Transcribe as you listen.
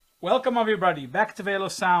Welcome everybody back to Velo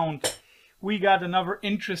Sound. We got another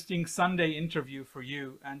interesting Sunday interview for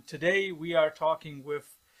you, and today we are talking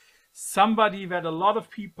with somebody that a lot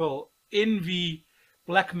of people in the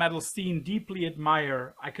black metal scene deeply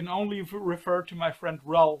admire. I can only refer to my friend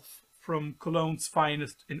Ralph from Cologne's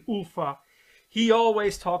Finest in Ulfa. He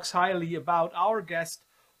always talks highly about our guest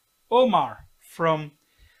Omar from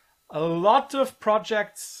a lot of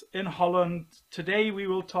projects in Holland. Today we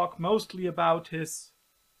will talk mostly about his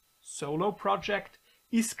solo project,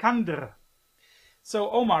 Iskander.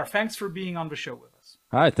 So Omar, thanks for being on the show with us.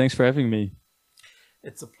 Hi, thanks for having me.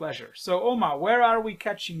 It's a pleasure. So Omar, where are we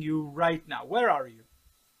catching you right now? Where are you?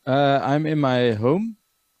 I'm in my home.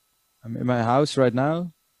 I'm in my house right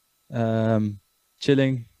now,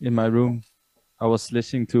 chilling in my room. I was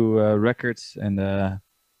listening to records and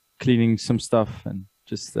cleaning some stuff and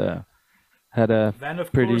just had a Then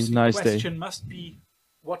of pretty course nice the day. question must be,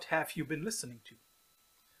 what have you been listening to?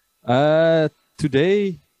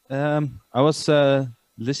 Today, I was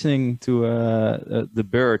listening to the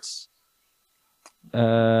Birds,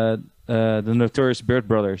 the Notorious Bird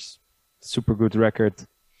Brothers. Super good record.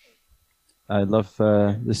 I love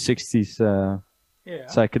the 60s Yeah.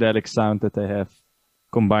 psychedelic sound that they have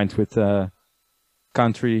combined with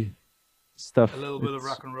country stuff. A little bit of It's-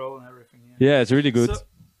 rock and roll and everything. Yeah, it's really good.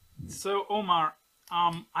 So Omar,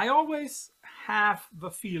 I always have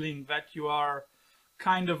the feeling that you are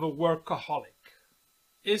kind of a workaholic.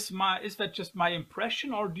 Is that just my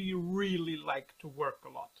impression, or do you really like to work a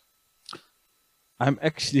lot? I'm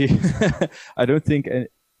actually, I don't think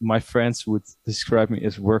my friends would describe me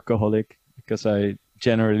as workaholic because I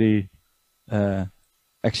generally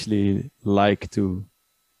actually like to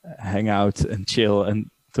hang out and chill and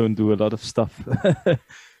don't do a lot of stuff.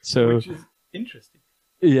 So Which is interesting.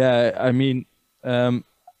 yeah, I mean,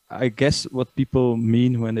 I guess what people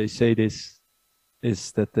mean when they say this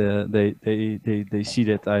is that they see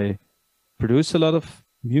that I produce a lot of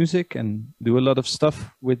music and do a lot of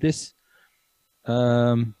stuff with this.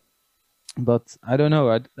 But I don't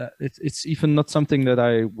know. It's even not something that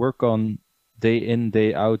I work on day in,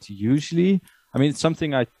 day out usually. I mean, it's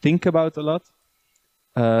something I think about a lot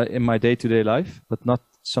in my day-to-day life, but not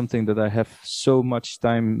something that I have so much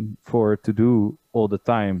time for to do all the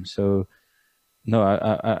time. So no,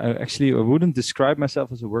 I actually I wouldn't describe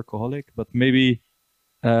myself as a workaholic, but maybe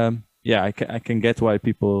yeah, I can get why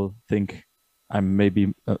people think I'm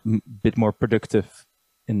maybe a bit more productive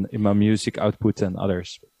in my music output than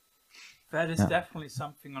others. That is Yeah. definitely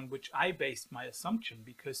something on which I based my assumption,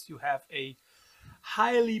 because you have a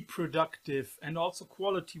highly productive and also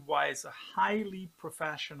quality-wise a highly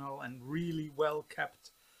professional and really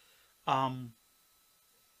well-kept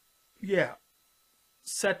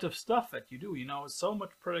set of stuff that you do. You know, so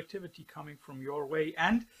much productivity coming from your way.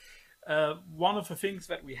 And one of the things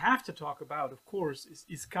that we have to talk about, of course, is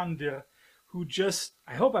Iskander, who just,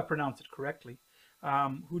 I hope I pronounced it correctly,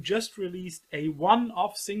 who just released a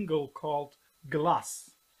one-off single called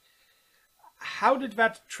Glass. How did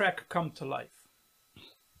that track come to life?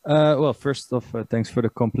 Well, first off, thanks for the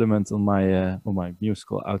compliment on my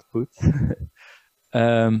musical output.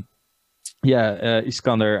 Yeah,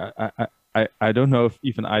 Iskander. I don't know if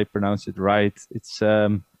even I pronounce it right. It's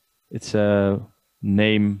a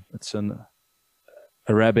name. It's an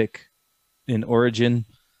Arabic in origin,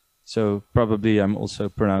 so probably I'm also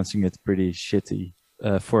pronouncing it pretty shitty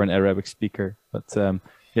for an Arabic speaker. But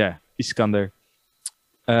yeah, Iskander.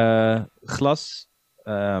 Glas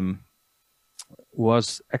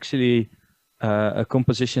was actually a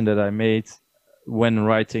composition that I made when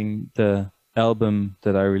writing the album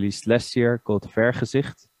that I released last year called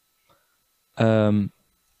Vergezicht. I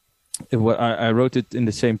wrote it in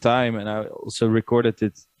the same time, and I also recorded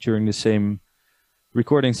it during the same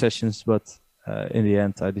recording sessions. But in the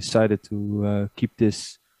end, I decided to keep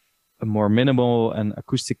this a more minimal and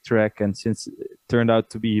acoustic track. And since it turned out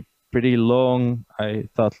to be pretty long, I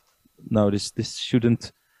thought, no, this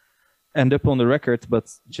shouldn't end up on the record, but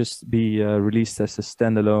just be released as a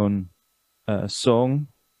standalone song,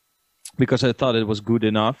 because I thought it was good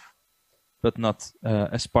enough, but not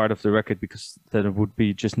as part of the record, because then it would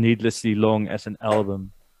be just needlessly long as an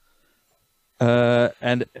album.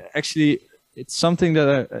 And actually, it's something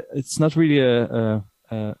that it's not really a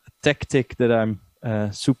tactic that I'm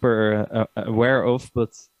super aware of, but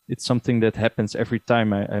it's something that happens every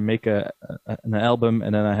time I make an album,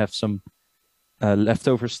 and then I have some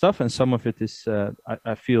leftover stuff, and some of it is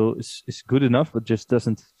I feel is good enough, but just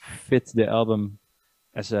doesn't fit the album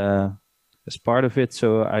as part of it.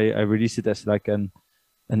 So I released it as like an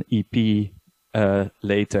EP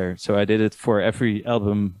later. So I did it for every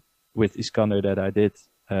album with Iskander that I did.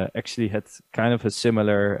 actually had kind of a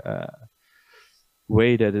similar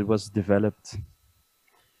way that it was developed.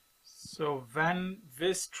 So when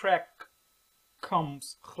this track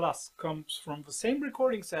comes, Glas, comes from the same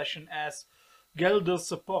recording session as Gelder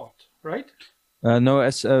Support, right? No,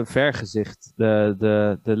 as Vergezicht,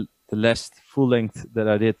 the last full length that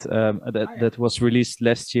I did, that was released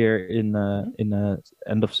last year in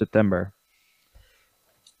end of September.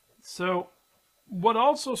 So what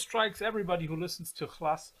also strikes everybody who listens to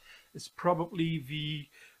Glas is probably the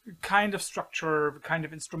kind of structure, the kind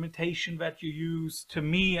of instrumentation that you use. To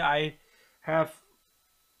me, I have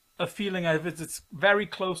a feeling of it's very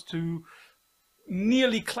close to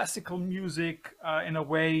nearly classical music in a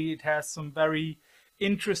way. It has some very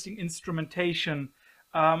interesting instrumentation,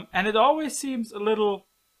 and it always seems a little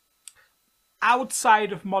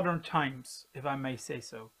outside of modern times, if I may say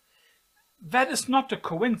so. That is not a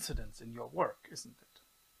coincidence in your work, isn't it?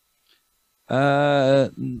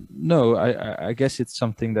 No, I guess it's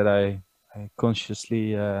something that I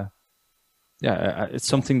consciously, it's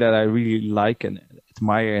something that I really like and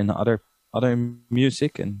admire in other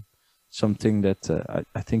music, and something that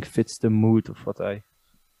I think fits the mood of what I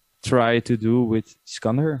try to do with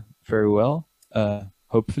Iskander very well.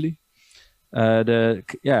 Hopefully, I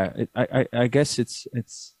guess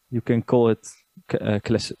it's you can call it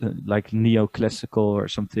like neoclassical or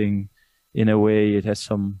something in a way. It has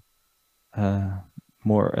some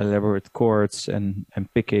more elaborate chords and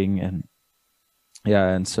picking and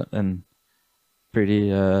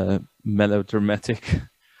pretty melodramatic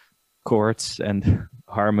chords and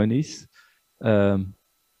harmonies. I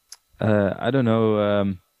don't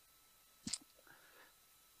know.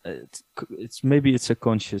 Maybe it's a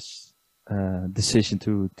conscious decision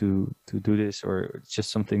to do this, or it's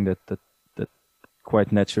just something that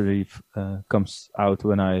quite naturally comes out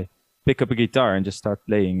when I pick up a guitar and just start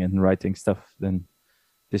playing and writing stuff. Then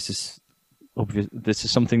this is obvious. This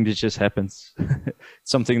is something that just happens.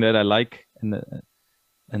 Something that I like,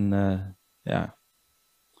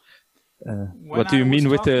 what do you mean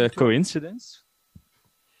with the coincidence?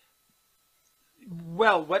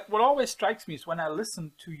 Well, what always strikes me is when I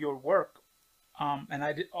listen to your work, and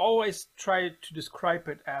I always try to describe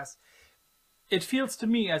it as, it feels to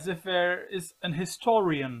me as if there is an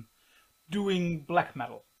historian doing black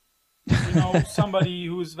metal. You know, somebody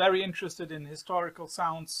who's very interested in historical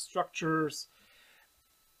sounds, structures,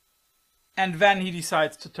 and then he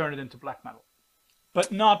decides to turn it into black metal.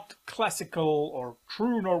 But not classical or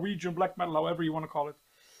true Norwegian black metal, however you want to call it,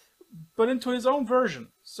 but into his own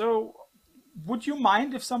version. So would you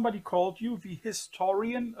mind if somebody called you the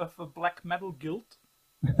historian of a black metal guild?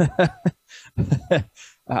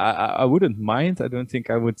 I wouldn't mind. I don't think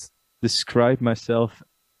I would describe myself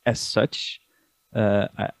as such.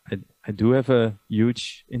 I do have a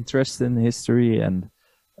huge interest in history, and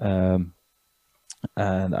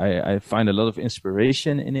I find a lot of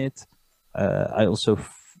inspiration in it. I also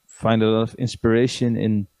find a lot of inspiration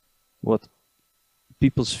in what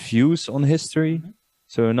people's views on history. Mm-hmm.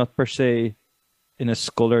 So not per se in a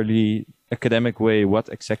scholarly academic way what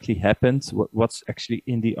exactly happened, what's actually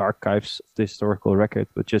in the archives of the historical record,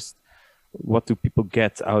 but just what do people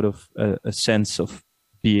get out of a sense of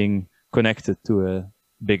being connected to a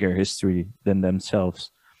bigger history than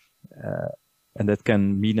themselves. And that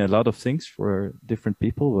can mean a lot of things for different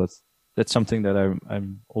people, but that's something that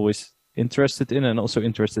I'm always interested in, and also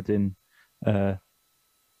interested in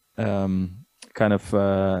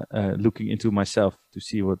looking into myself to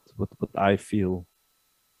see what I feel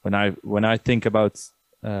when I think about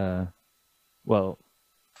for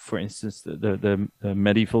instance the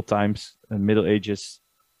medieval times, Middle Ages,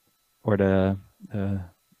 or the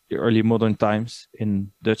early modern times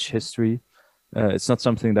in Dutch history. It's not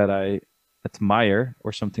something that I admire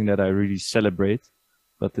or something that I really celebrate,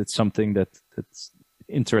 but it's something that's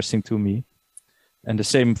interesting to me. And the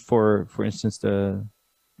same for instance, the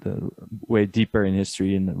way deeper in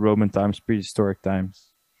history, in Roman times, prehistoric times.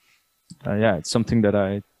 It's something that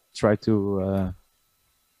I try to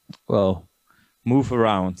move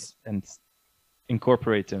around and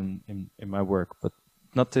incorporate in my work, but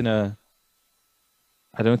not in a,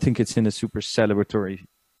 I don't think it's in a super celebratory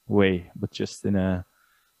way, but just in a,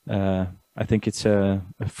 I think it's a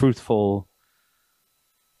fruitful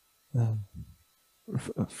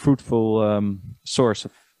source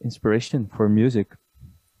of inspiration for music,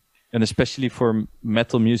 and especially for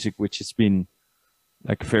metal music, which has been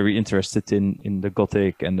like very interested in the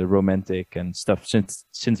gothic and the romantic and stuff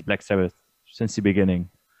since Black Sabbath, since the beginning.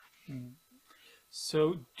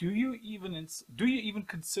 So do you even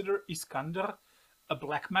consider Iskander a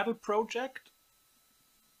black metal project?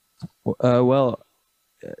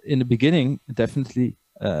 In the beginning, definitely.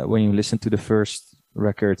 when you listen to the first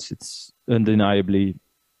records, it's undeniably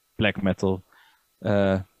black metal.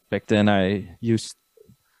 Back then, I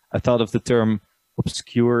thought of the term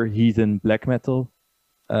obscure heathen black metal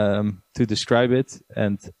to describe it,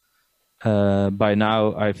 and by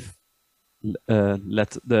now I've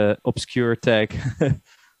let the obscure tag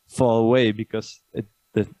fall away, because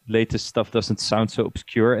the latest stuff doesn't sound so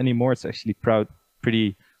obscure anymore. It's actually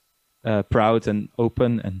pretty proud and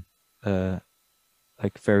open, and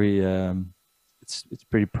like very it's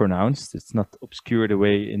pretty pronounced. It's not obscure the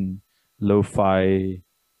way in lo-fi,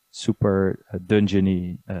 super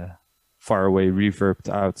dungeony, far away, reverbed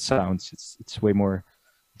out sounds. It's way more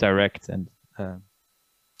direct and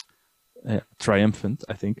triumphant,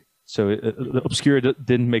 I think. So obscure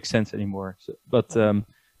didn't make sense anymore. So, but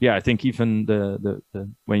yeah, I think even the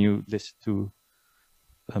when you listen to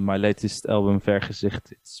my latest album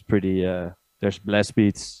Vergezicht, it's pretty. There's blast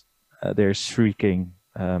beats, there's shrieking,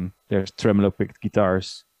 there's tremolo picked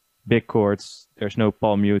guitars, big chords. There's no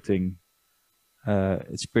palm muting.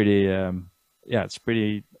 It's pretty. It's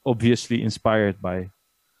pretty obviously inspired by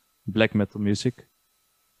black metal music,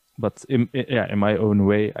 but in my own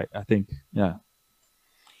way, I think, yeah.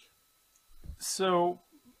 So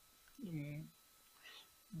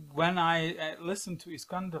when I listen to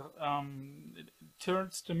Iskander, it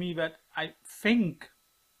turns to me that I think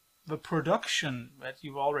the production that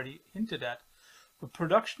you've already hinted at, the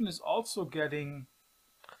production is also getting,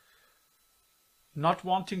 not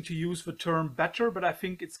wanting to use the term better, but I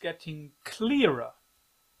think it's getting clearer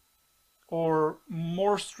or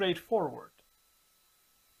more straightforward.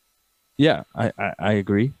 Yeah, I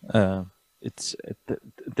agree. It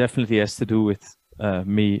definitely has to do with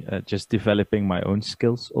me just developing my own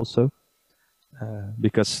skills also,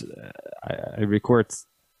 because I record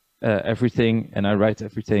everything and I write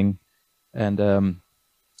everything, and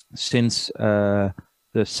since the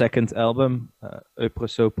second album,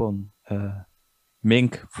 Euprosopon,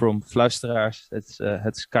 Mink from Fluisteraars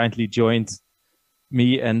has kindly joined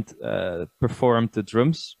me and performed the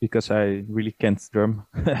drums, because I really can't drum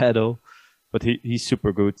at all. But he's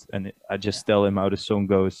super good, and I just tell him how the song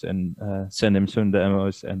goes and send him some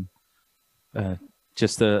demos, and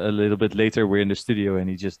just a little bit later we're in the studio and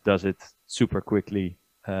he just does it super quickly,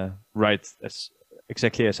 right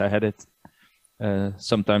exactly as I had it.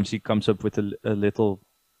 Sometimes he comes up with a little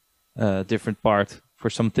different part for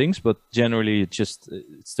some things, but generally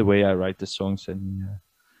it's the way I write the songs. And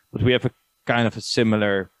but we have a kind of a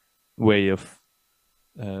similar way of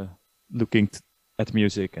looking at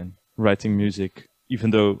music and writing music, even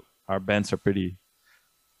though our bands are pretty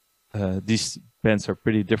these bands are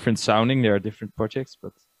pretty different sounding. They are different projects,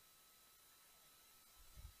 but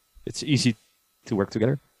it's easy to work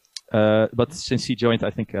together. But since he joined, I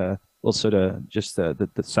think also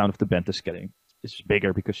the sound of the band is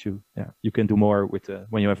bigger, because you can do more with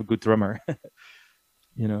when you have a good drummer.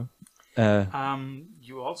 You know.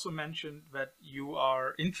 You also mentioned that you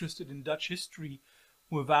are interested in Dutch history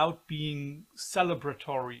without being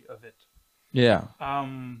celebratory of it. Yeah.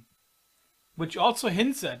 Which also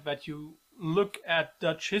hints at that you look at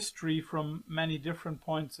Dutch history from many different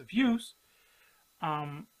points of views.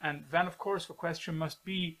 And then, of course, the question must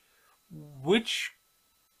be, which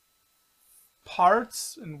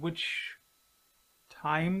parts and which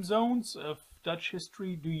time zones of Dutch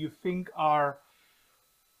history do you think are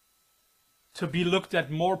to be looked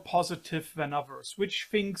at more positive than others? Which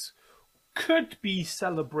things could be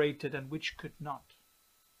celebrated and which could not?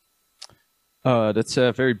 That's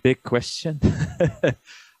a very big question.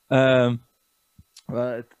 But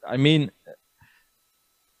I mean,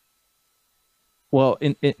 well,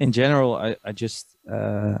 in general, I just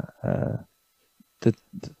the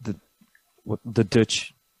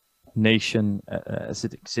Dutch nation as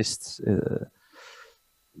it exists.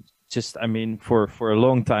 Just, I mean, for a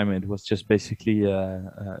long time, it was just basically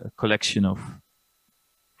a collection of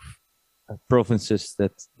provinces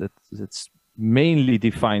that's mainly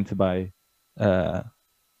defined by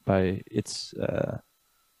its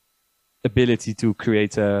ability to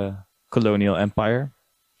create a colonial empire,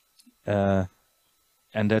 and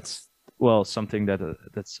that's, well, something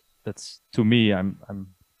that's to me I'm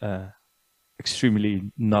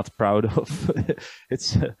extremely not proud of.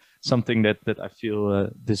 It's something that I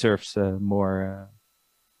feel deserves more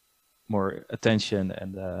attention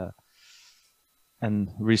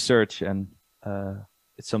and research, and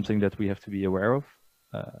it's something that we have to be aware of.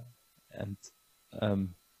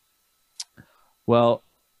 Well,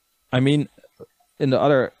 I mean, in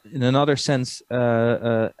another sense,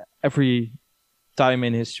 every time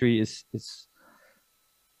in history is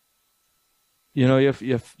you have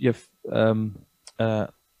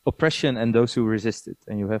oppression and those who resist it,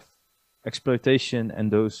 and you have exploitation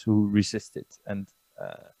and those who resist it, and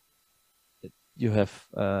you have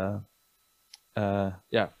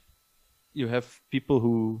you have people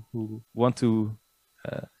who want to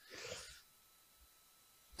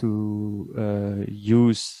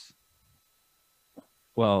use,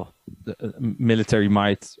 well, the military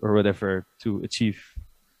might or whatever to achieve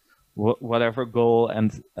whatever goal,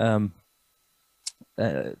 and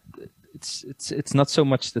it's not so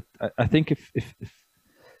much that I think if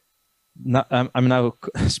not, I'm now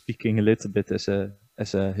speaking a little bit as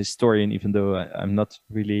a historian, even though I'm not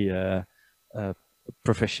really a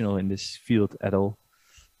professional in this field at all.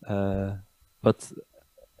 But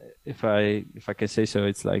if I can say so,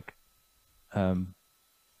 it's like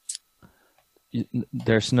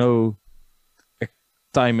there's no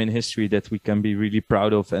time in history that we can be really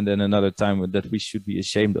proud of, and then another time that we should be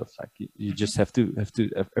ashamed of. Like you just have to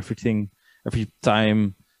everything. Every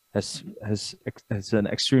time has an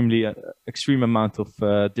extreme amount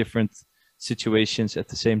of different situations at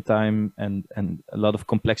the same time, and a lot of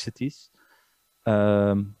complexities.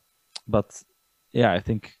 But yeah, I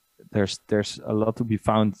think there's a lot to be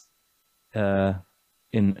found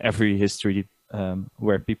in every history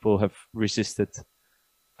where people have resisted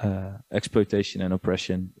exploitation and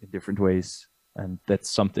oppression in different ways, and that's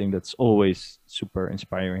something that's always super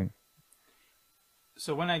inspiring.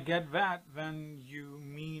 So when I get that, then you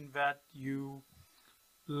mean that you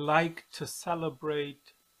like to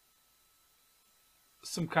celebrate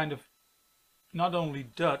some kind of not only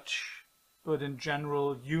Dutch, but in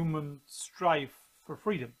general human strife for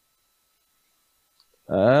freedom.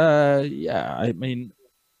 Yeah, I mean,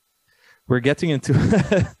 we're getting into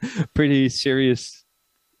pretty serious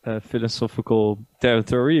philosophical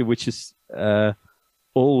territory, which is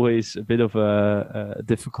always a bit of a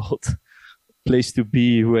difficult place to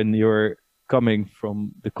be when you're coming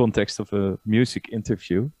from the context of a music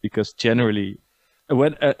interview, because generally,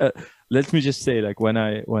 when let me just say, like when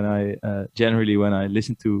I generally when I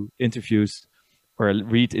listen to interviews or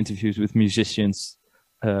read interviews with musicians,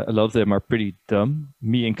 a lot of them are pretty dumb,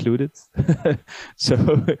 me included.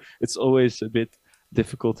 So it's always a bit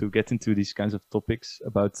difficult to get into these kinds of topics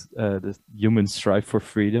about the human strive for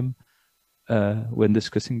freedom when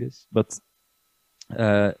discussing this. But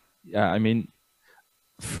yeah, I mean,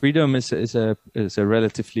 freedom is a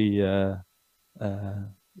relatively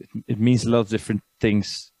it means a lot of different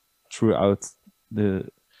things throughout the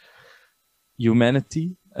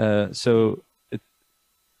humanity. So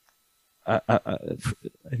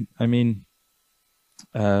I mean,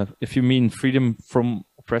 if you mean freedom from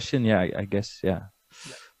oppression, yeah, I guess, yeah.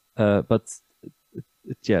 But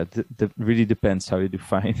yeah, it really depends how you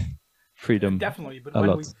define freedom. Definitely, but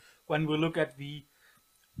when we look at the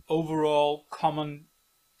overall common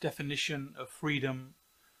definition of freedom,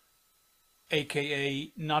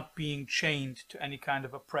 aka not being chained to any kind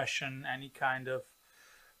of oppression, any kind of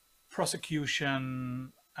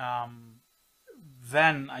prosecution,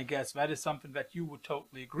 then I guess that is something that you would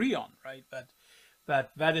totally agree on, right?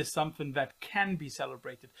 That is something that can be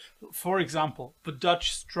celebrated. For example, the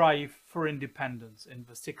Dutch strive for independence in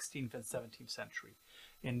the 16th and 17th century.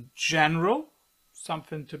 In general,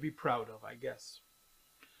 something to be proud of, I guess.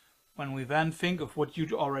 When we then think of what you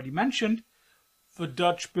already mentioned, the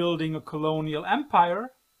Dutch building a colonial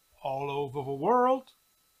empire all over the world,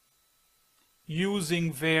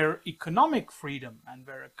 using their economic freedom and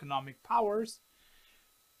their economic powers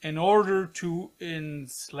in order to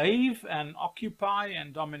enslave and occupy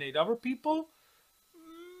and dominate other people,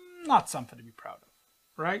 not something to be proud of,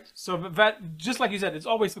 right? So that, just like you said, it's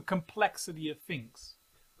always the complexity of things.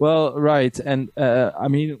 Well, right, and I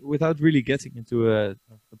mean, without really getting into a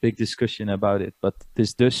big discussion about it, but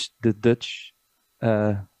the Dutch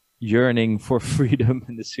yearning for freedom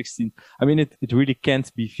in the 16th, I mean, it really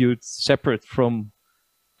can't be viewed separate from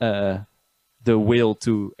the will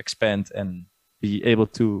to expand and be able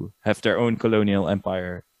to have their own colonial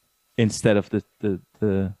empire instead of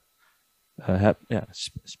the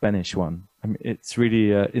Spanish one. I mean, it's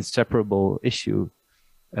really an inseparable issue.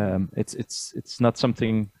 It's not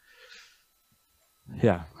something,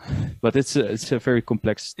 yeah, but it's a very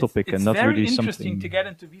complex topic, it's and not really something. It's very interesting to get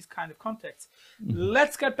into these kind of contexts. Mm-hmm.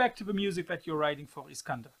 Let's get back to the music that you're writing for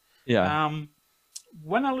Iskander. Yeah.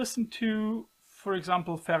 When I listen to, for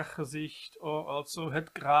example, Vergezicht or also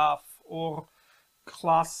Het Graaf or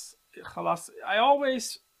Glas, it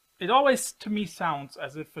always to me sounds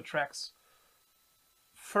as if the tracks,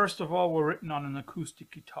 first of all, were written on an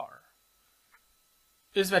acoustic guitar.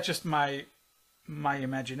 Is that just my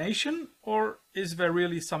imagination, or is there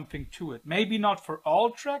really something to it? Maybe not for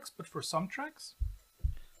all tracks, but for some tracks?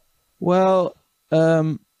 Well,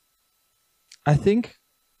 I think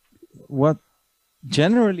what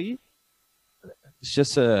generally, it's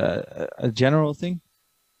just a general thing.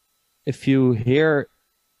 If you hear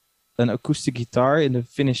an acoustic guitar in the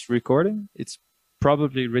finished recording, it's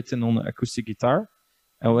probably written on an acoustic guitar.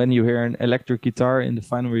 And when you hear an electric guitar in the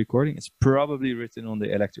final recording, it's probably written on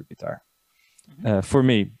the electric guitar. For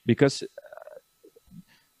me, because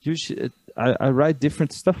usually I write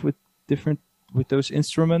different stuff with those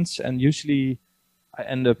instruments, and usually I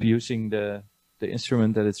end up using the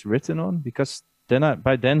instrument that it's written on, because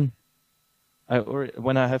then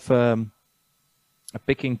when I have a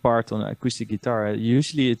picking part on an acoustic guitar,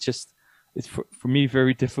 usually it's for me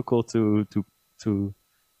very difficult to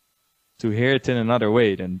hear it in another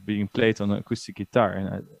way than being played on an acoustic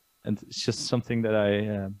guitar, and it's just something that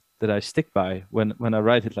I stick by when I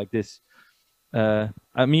write it like this.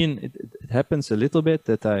 I mean, it happens a little bit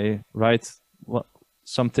that I write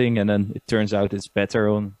something and then it turns out it's better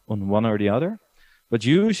on one or the other. But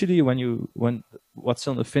usually when what's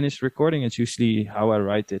on the finished recording, it's usually how I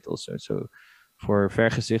write it also. So for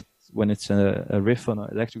Vergezicht, when it's a riff on an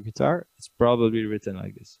electric guitar, it's probably written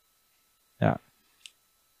like this. Yeah.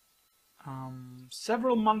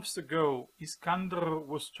 Several months ago, Iskander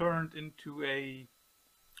was turned into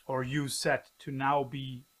or you said to now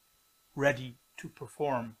be ready to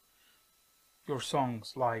perform your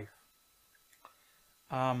songs live.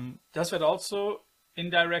 Does that also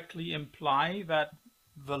indirectly imply that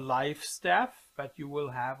the live staff that you will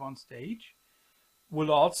have on stage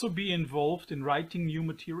will also be involved in writing new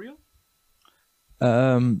material?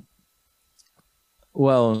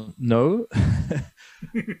 Well, no.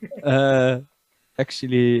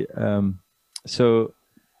 Actually, so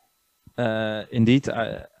indeed,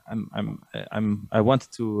 I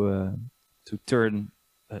wanted to turn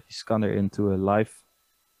Iskander into a live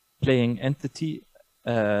playing entity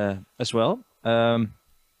as well,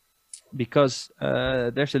 because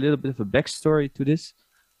there's a little bit of a backstory to this.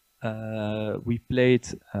 We played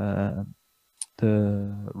the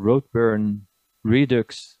Roadburn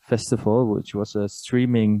Redux Festival, which was a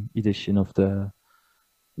streaming edition of the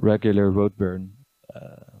regular Roadburn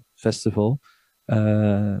festival,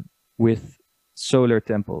 with Solar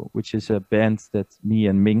Temple, which is a band that me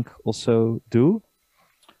and Mink also do.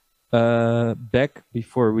 Back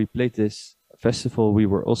before we played this festival, we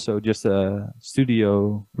were also just a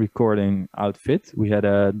studio recording outfit. We had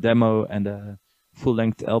a demo and a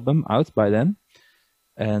full-length album out by then.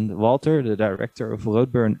 And Walter, the director of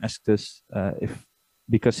Roadburn, asked us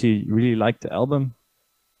because he really liked the album,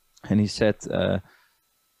 and he said to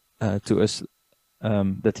us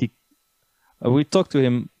that we talked to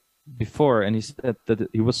him before, and he said that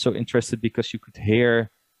he was so interested because you could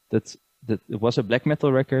hear that it was a black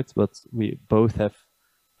metal record, but we both have,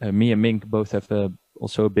 me and Mink both have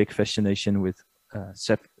also a big fascination with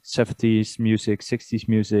 70s music, 60s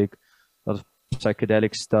music, a lot of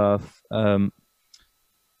psychedelic stuff,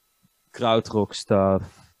 krautrock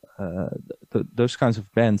stuff, those kinds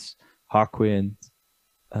of bands, Hawkwind,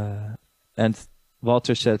 and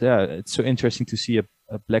Walter said, yeah, it's so interesting to see a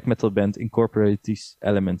black metal band incorporate these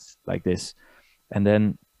elements like this. And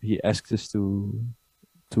then he asked us to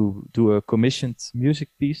do a commissioned music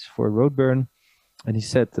piece for Roadburn, and he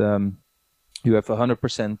said, you have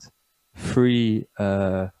 100% free,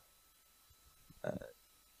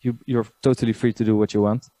 you're totally free to do what you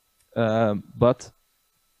want, but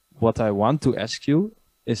what I want to ask you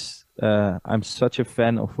is, I'm such a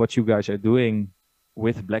fan of what you guys are doing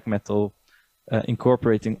with black metal,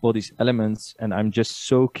 incorporating all these elements, and I'm just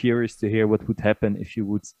so curious to hear what would happen if you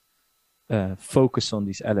would focus on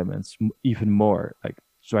these elements even more, like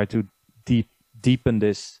try to deepen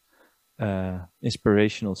this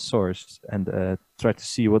inspirational source, and try to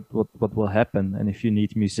see what will happen, and if you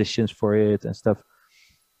need musicians for it and stuff.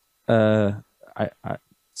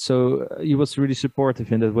 So he was really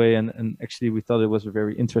supportive in that way, and actually we thought it was a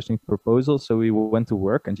very interesting proposal. So we went to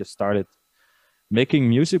work and just started making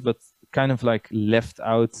music, but kind of like left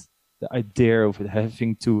out the idea of it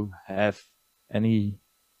having to have any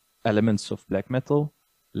elements of black metal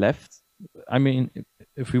left. I mean,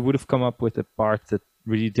 if we would have come up with a part that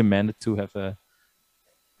really demanded to have a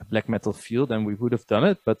black metal feel, then we would have done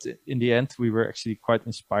it. But in the end, we were actually quite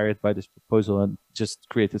inspired by this proposal and just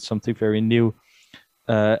created something very new.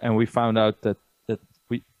 And we found out that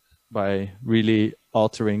we, by really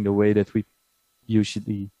altering the way that we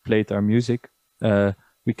usually played our music,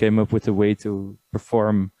 we came up with a way to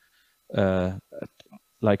perform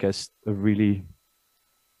like a really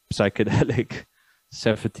psychedelic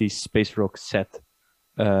 70s space rock set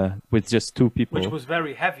with just two people. Which was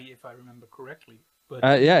very heavy, if I remember correctly.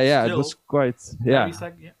 But yeah, it was quite, yeah.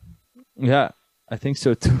 Yeah. Yeah, I think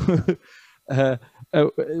so too.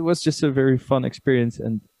 it was just a very fun experience,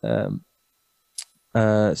 and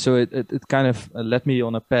so it kind of led me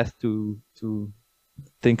on a path to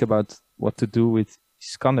think about what to do with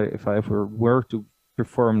Iskander if I ever were to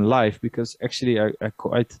perform live, because actually I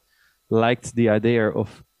quite liked the idea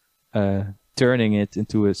of turning it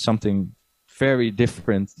into something very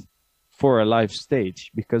different for a live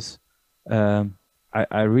stage, because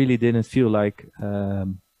I really didn't feel like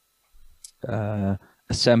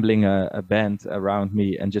assembling a band around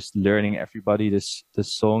me and just learning everybody the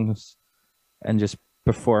songs and just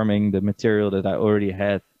performing the material that I already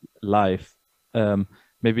had live.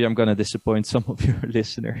 Maybe I'm gonna disappoint some of your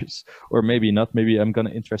listeners, or maybe not. Maybe I'm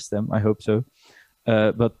gonna interest them. I hope so.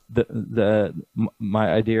 But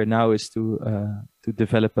my idea now is to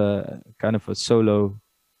develop a kind of a solo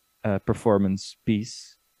performance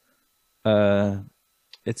piece.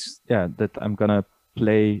 It's that I'm gonna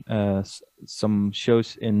play some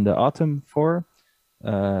shows in the autumn for.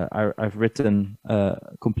 I've written a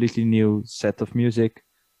completely new set of music,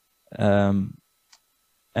 and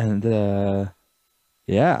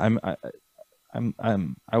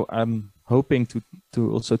I'm hoping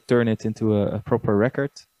to also turn it into a proper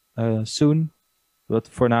record soon. But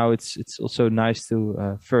for now, it's also nice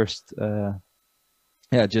to first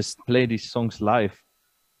just play these songs live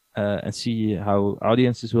and see how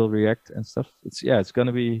audiences will react and stuff. It's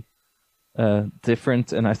gonna be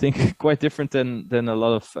different, and I think quite different than a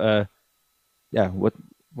lot of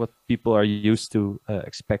what people are used to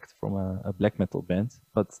expect from a black metal band.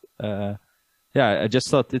 But I just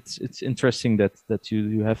thought it's interesting that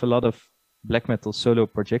you have a lot of black metal solo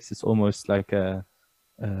projects. It's almost like a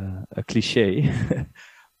cliche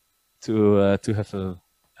to have a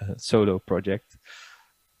solo project,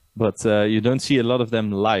 but you don't see a lot of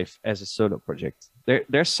them live as a solo project.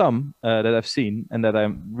 There's some that I've seen and that I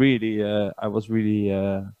was really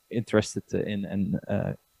interested in, and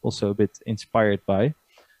also a bit inspired by.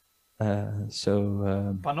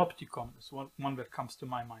 Panopticon is one that comes to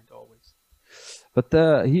my mind always. But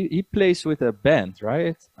he plays with a band,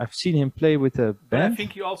 right? I've seen him play with a band. But I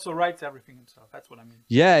think he also writes everything himself. That's what I mean.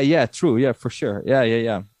 Yeah, true. Yeah, for sure.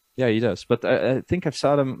 Yeah, he does. But I think I've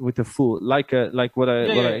saw him with a full, like what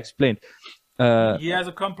I explained. He has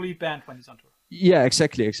a complete band when he's on tour. Yeah,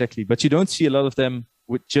 exactly. But you don't see a lot of them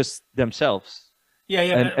with just themselves.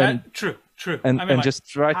 Yeah, true. And just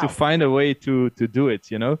try to find a way to do it,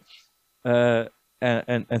 you know.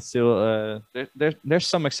 And still, there's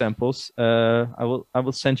some examples. I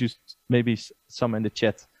will send you maybe some in the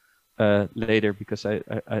chat later, because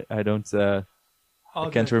I don't I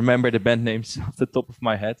can't remember the band names off the top of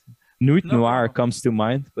my head. Nuit Noir comes to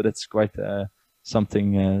mind, but it's quite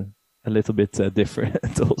something a little bit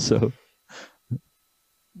different also.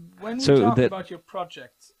 When we talk about your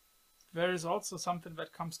project, there is also something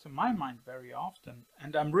that comes to my mind very often,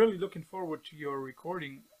 and I'm really looking forward to your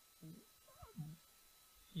recording.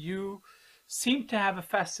 You seem to have a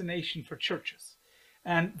fascination for churches,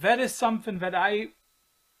 and that is something that I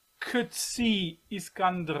could see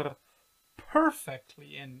Iskander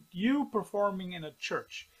perfectly in. You performing in a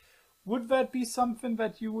church. Would that be something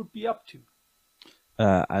that you would be up to?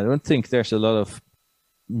 I don't think there's a lot of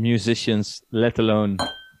musicians, let alone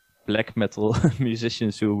black metal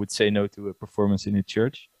musicians, who would say no to a performance in a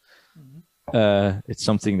church. Mm-hmm. It's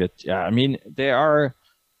something that, I mean, they are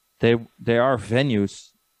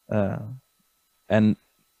venues, and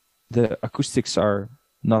the acoustics are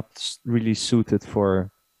not really suited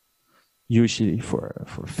usually for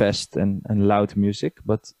fast and loud music.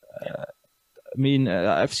 But I mean,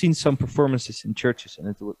 I've seen some performances in churches, and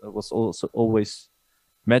it was also always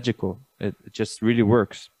magical. It just really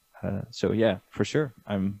works. So yeah, for sure,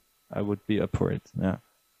 I would be up for it. Yeah.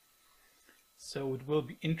 So it will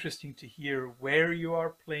be interesting to hear where you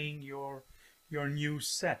are playing your new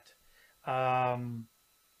set.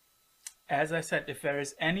 As I said, if there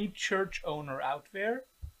is any church owner out there,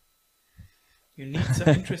 you need some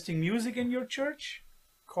interesting music in your church,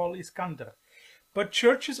 call Iskander. But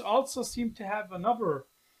churches also seem to have another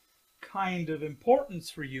kind of importance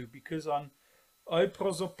for you, because on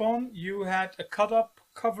Euprosopon you had a cut-up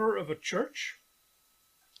cover of a church.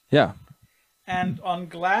 Yeah. And on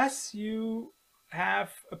Glass you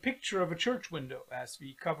have a picture of a church window as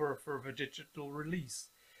the cover for the digital release.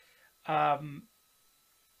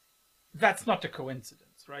 That's not a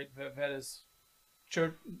coincidence, right? That is,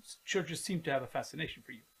 churches seem to have a fascination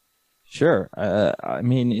for you. Sure. I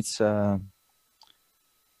mean,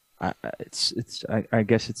 I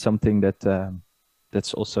guess it's something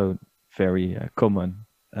that's also very common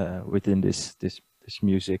within this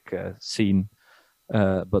music scene.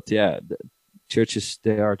 But yeah, the churches,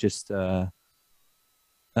 they are just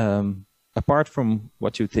apart from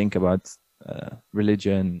what you think about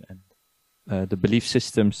religion and the belief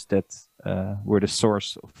systems that were the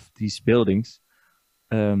source of these buildings,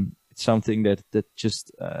 it's something that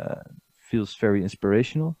just feels very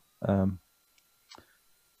inspirational.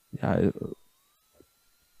 Yeah,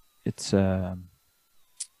 it's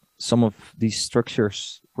some of these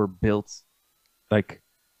structures were built like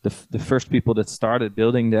the first people that started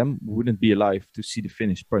building them wouldn't be alive to see the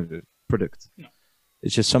finished product. No.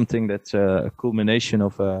 It's just something that's a culmination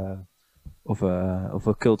of a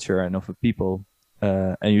culture and of a people,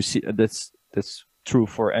 and you see that's true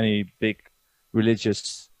for any big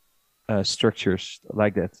religious structures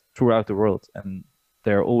like that throughout the world, and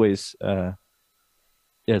they're always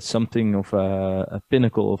something of a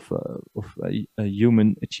pinnacle of a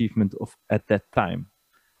human achievement of at that time.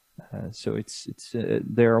 So it's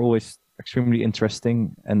they're always extremely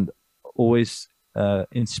interesting and always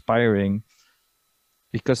inspiring,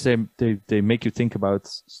 because they make you think about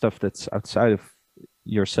stuff that's outside of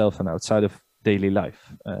yourself and outside of daily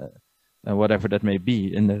life, and whatever that may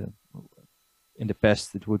be. In the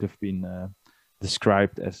past, it would have been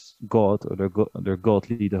described as God or the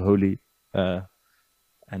godly, the holy,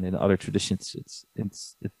 and in other traditions,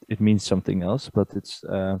 it means something else. But it's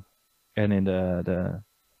and in the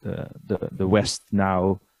West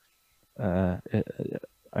now,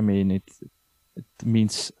 I mean it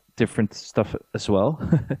means different stuff as well.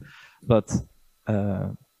 But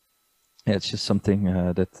it's just something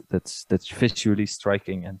that's visually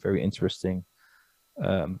striking and very interesting.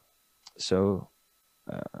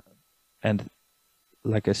 And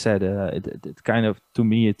like I said, it kind of, to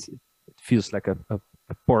me, it feels like a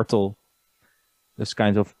portal. Those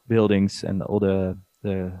kinds of buildings and all the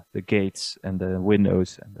gates and the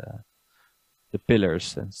windows and the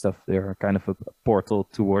pillars and stuff, they are kind of a portal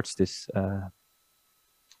towards this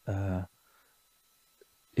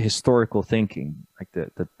historical thinking, like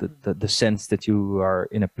the sense that you are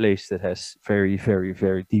in a place that has very, very,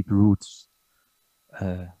 very deep roots,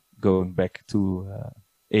 going back to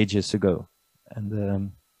ages ago,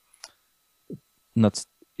 and not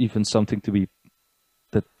even something to be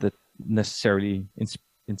that necessarily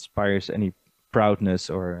inspires any proudness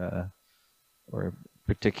or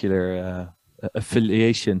particular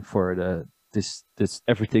affiliation for this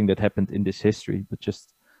everything that happened in this history, but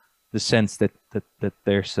just the sense that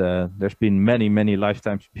there's been many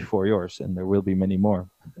lifetimes before yours, and there will be many more.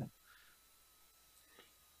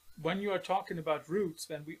 When you are talking about roots,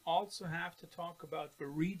 then we also have to talk about the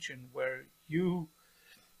region where you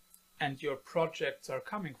and your projects are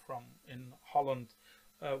coming from in Holland,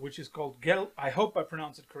 which is called I hope I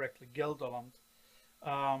pronounce it correctly, Gelderland.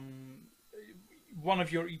 One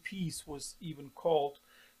of your EPs was even called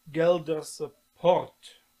Gelderse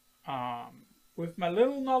Poort. With my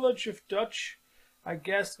little knowledge of Dutch, I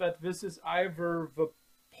guess that this is either the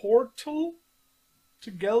portal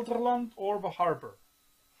to Gelderland or the harbor.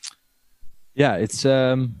 Yeah, it's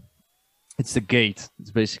the gate.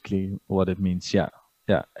 It's basically what it means. Yeah.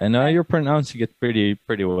 And you're pronouncing it pretty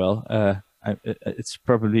well. It's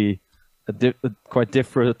probably quite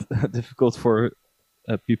difficult for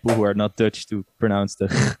people who are not Dutch to pronounce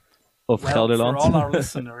the of Gelderland. For all our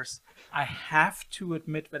listeners, I have to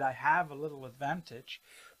admit that I have a little advantage.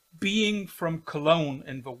 Being from Cologne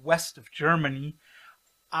in the west of Germany,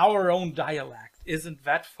 our own dialect isn't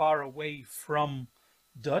that far away from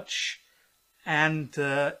Dutch. And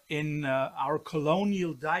in our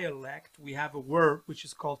colonial dialect, we have a word which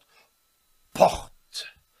is called poort,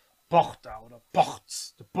 porta, or the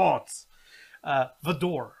ports, the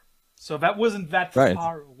door. So that wasn't that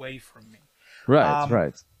far away from me.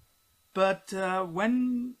 Right. But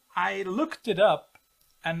when I looked it up,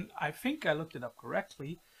 and I think I looked it up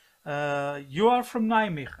correctly, you are from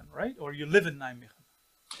Nijmegen, right? Or you live in Nijmegen?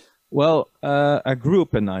 Well, I grew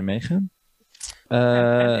up in Nijmegen.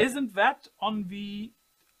 And isn't that on the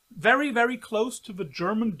very, very close to the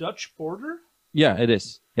German-Dutch border? Yeah, it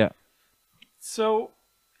is. Yeah. So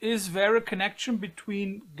is there a connection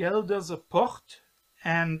between Gelderse Poort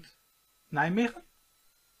and Nijmegen?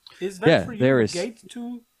 Is that for you a gate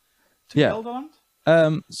to Gelderland?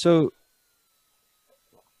 So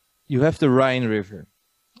you have the Rhine River.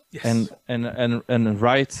 Yes. And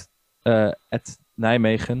right at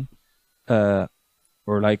Nijmegen,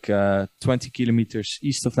 or like 20 kilometers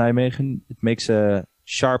east of Nijmegen, it makes a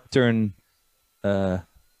sharp turn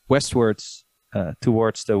westwards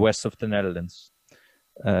towards the west of the Netherlands.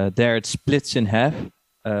 There it splits in half.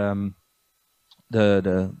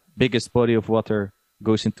 The biggest body of water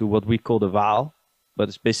goes into what we call the Waal, but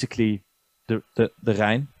it's basically the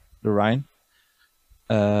Rhine.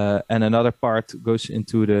 And another part goes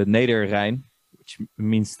into the Neder-Rhine, which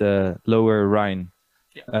means the lower Rhine.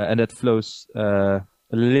 Yeah. And that flows a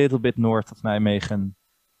little bit north of Nijmegen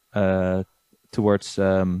towards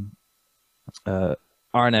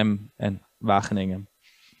Arnhem and Wageningen.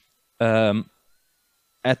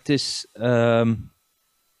 At this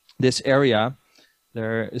area,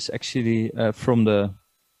 there is actually from the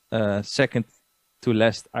second to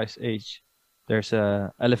last ice age, there's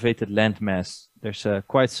a elevated landmass. There's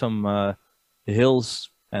quite some hills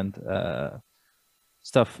and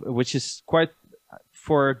stuff, which is quite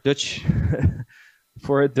for Dutch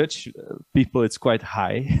for Dutch people. It's quite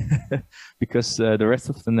high because the rest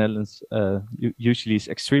of the Netherlands usually is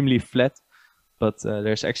extremely flat. But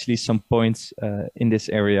there's actually some points in this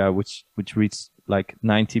area which reach like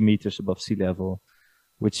 90 meters above sea level,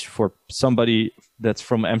 which for somebody that's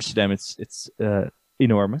from Amsterdam, it's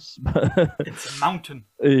enormous. It's a mountain.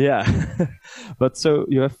 Yeah, but so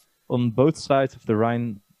you have on both sides of the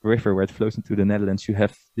Rhine River where it flows into the Netherlands, you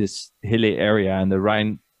have this hilly area, and the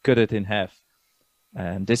Rhine cut it in half.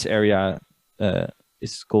 And this area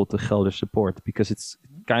is called the Gelderse Poort because it's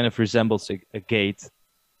kind of resembles a gate.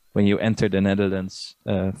 When you enter the Netherlands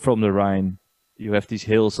from the Rhine, you have these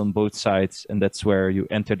hills on both sides, and that's where you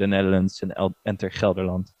enter the Netherlands and enter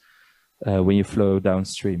Gelderland when you flow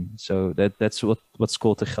downstream. So that's what's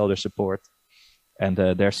called the Gelderse Poort. And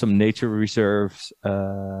there's some nature reserves,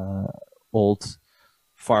 old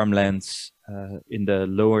farmlands in the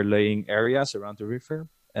lower laying areas around the river,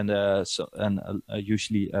 and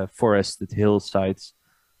usually forested hillsides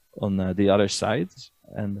on the other side.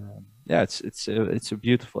 And yeah, it's a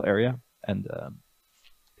beautiful area, and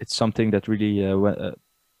it's something that really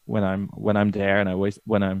when I'm there and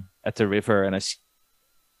when I'm at the river and I see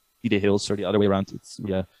the hills or the other way around,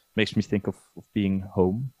 it makes me think of being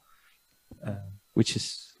home, which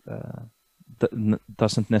is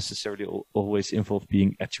doesn't necessarily always involve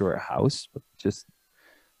being at your house, but just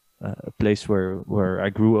a place where I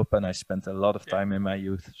grew up and I spent a lot of time in my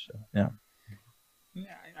youth. So yeah.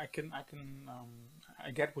 Yeah,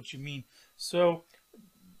 I get what you mean. So,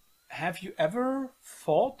 have you ever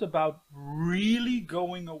thought about really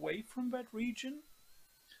going away from that region?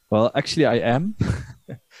 Well, actually, I am.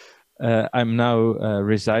 I'm now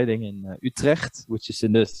residing in Utrecht, which is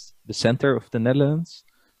in the center of the Netherlands.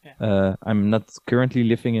 Yeah. I'm not currently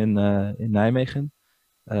living in Nijmegen,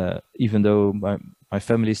 even though my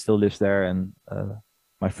family still lives there and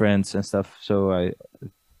my friends and stuff. So I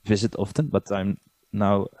visit often, but I'm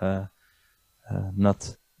now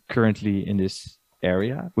not currently in this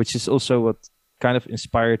area, which is also what kind of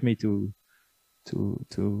inspired me to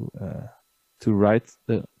write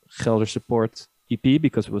the Gelderse Poort EP,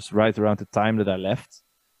 because it was right around the time that I left.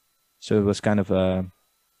 So it was kind of a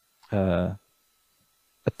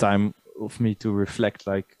time of me to reflect,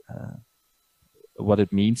 like what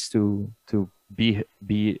it means to be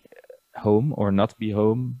home or not be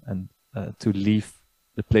home, and to leave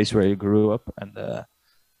the place where you grew up. And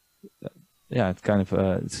yeah, it's kind of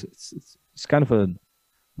it's kind of a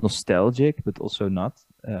nostalgic, but also not.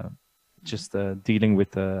 Just dealing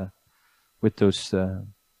with those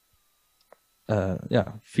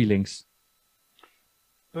feelings.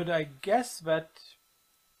 But I guess that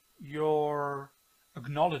your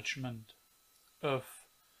acknowledgement of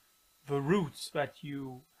the roots that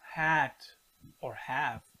you had or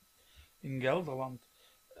have in Gelderland,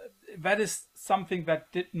 that is something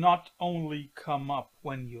that did not only come up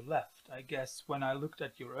when you left. I guess when I looked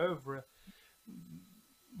at your oeuvre,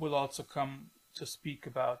 we'll also come to speak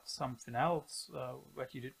about something else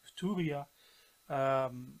that you did with Turia.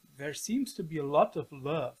 There seems to be a lot of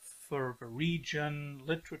love for the region,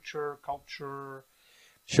 literature, culture.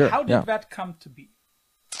 Sure. How did that come to be?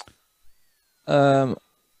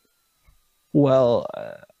 Well,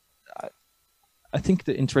 I think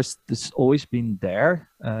the interest has always been there.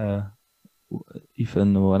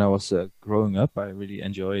 Even when I was growing up, I really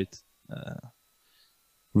enjoyed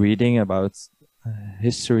reading about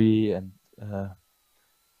history and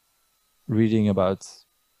reading about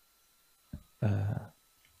the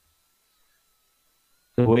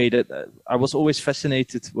way that I was always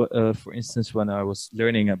fascinated, for instance, when I was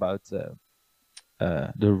learning about the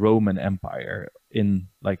Roman Empire in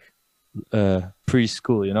like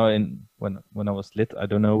preschool, you know, when I was I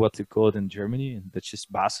don't know what to call it in Germany, and that's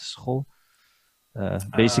just basisschool,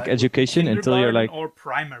 basic education until you're like, or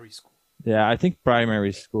primary school. Yeah, I think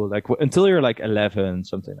primary school, like until you're like 11,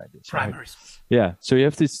 something like this. Primary right? school. Yeah, so you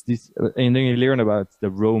have this, and then you learn about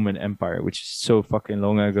the Roman Empire, which is so fucking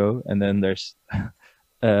long ago, and then there's,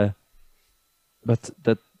 but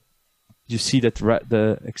that you see that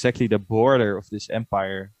exactly the border of this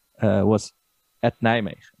empire was at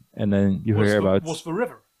Nijmegen, and then you hear about was the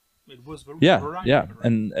river. It was Yeah, variety. yeah, Right?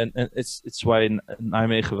 and it's why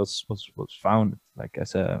Nijmegen was founded like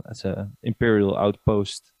as a imperial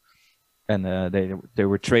outpost, and they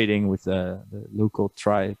were trading with the local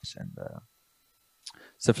tribes and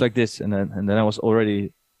stuff like this, and then I was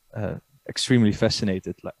already extremely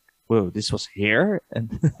fascinated, like, whoa, this was here,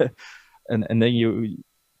 and and then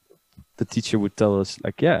the teacher would tell us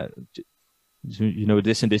like, yeah, you know,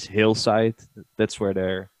 this and this hillside, that's where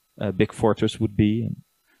their big fortress would be, and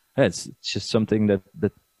yeah, it's just something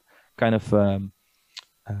that kind of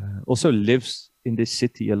also lives in this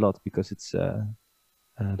city a lot, because it's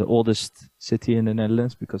the oldest city in the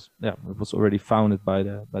Netherlands, because yeah, it was already founded by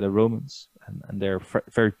the Romans, and they're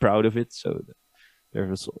very proud of it. So there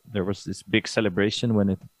was this big celebration when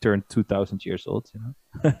it turned 2,000 years old, you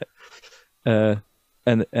know.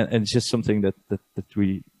 And it's just something that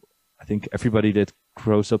we, I think everybody that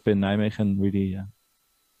grows up in Nijmegen really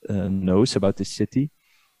knows about this city.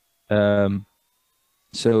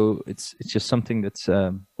 So it's just something that's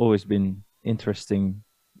always been interesting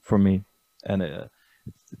for me, and it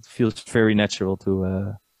feels very natural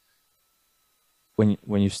to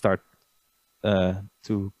when you start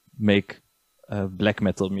to make black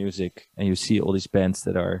metal music, and you see all these bands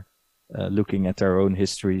that are looking at their own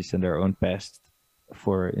histories and their own past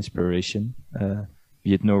for inspiration,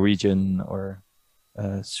 be it Norwegian or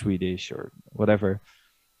Swedish or whatever,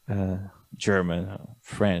 German,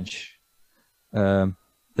 French, then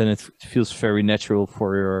it feels very natural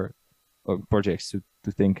for your projects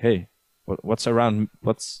to think, hey, what's around,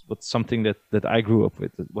 what's something that I grew up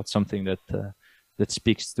with, what's something that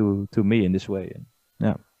speaks to me in this way. And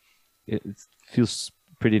yeah, it feels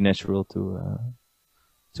pretty natural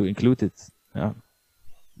to include it. Yeah.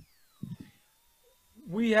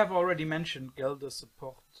 We have already mentioned Gelder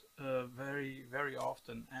Support very, very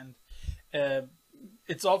often, and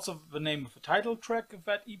it's also the name of the title track of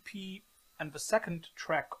that EP, and the second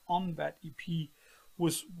track on that EP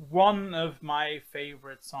was one of my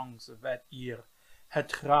favorite songs of that year,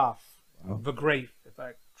 Het Graf, The Grave, if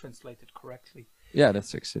I translate it correctly. Yeah,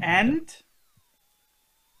 that's excellent. And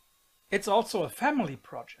it's also a family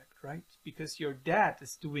project, right? Because your dad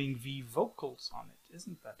is doing the vocals on it,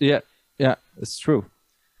 isn't that? Yeah, it's true.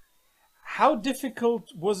 How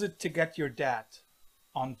difficult was it to get your dad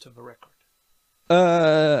onto the record?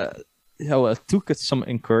 Yeah, well, it took some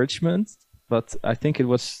encouragement, but I think it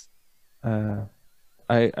was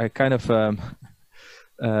I kind of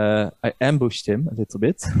I ambushed him a little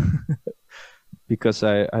bit because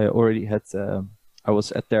I already had I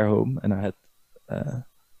was at their home, and I had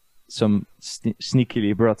some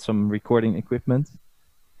sneakily brought some recording equipment,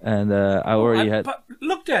 and I already had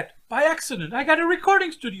looked at by accident. I got a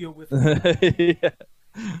recording studio with me.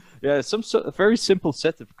 yeah, some very simple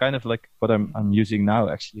setup, kind of like what I'm using now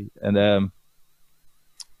actually, and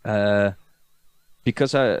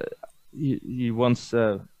because he once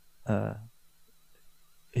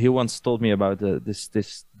told me about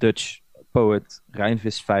this Dutch poet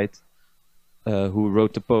Rijnvis Veit, who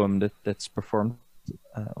wrote the poem that's performed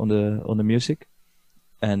on the music,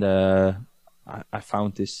 and I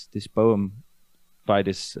found this poem by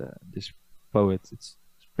this poet. It's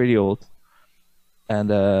pretty old,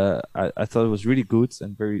 and I thought it was really good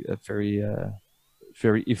and very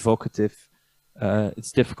very evocative.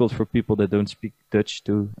 It's difficult for people that don't speak Dutch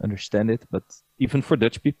to understand it, but even for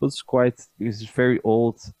Dutch people, it's very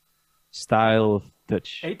old style of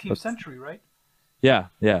Dutch. 18th century, right? Yeah.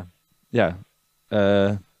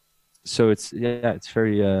 So it's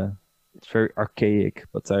very archaic,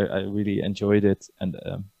 but I really enjoyed it, and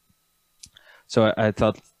so I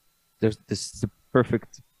thought this is the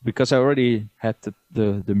perfect, because I already had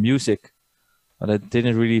the music, but I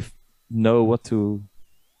didn't really know what to.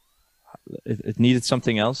 It needed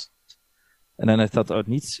something else, and then I thought, oh, it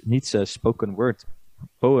needs a spoken word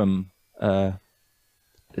poem.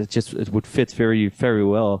 It would fit very, very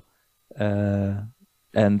well,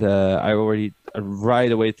 and I already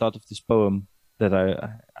right away thought of this poem that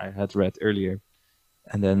I had read earlier,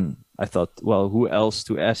 and then I thought, well, who else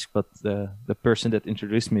to ask but the person that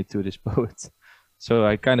introduced me to this poet? So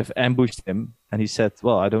I kind of ambushed him, and he said,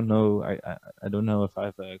 well, I don't know, I don't know if I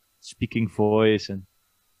have a speaking voice and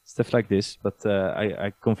stuff like this, but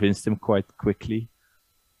I convinced him quite quickly,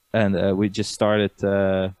 and we just started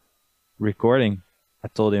recording. I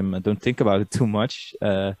told him, don't think about it too much.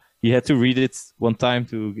 He had to read it one time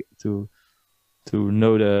to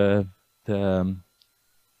know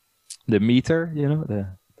the meter, you know,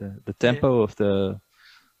 the tempo of the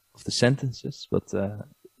sentences. But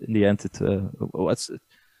in the end, it's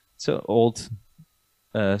an old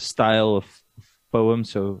style of poem,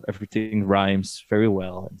 so everything rhymes very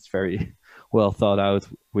well. It's very well thought out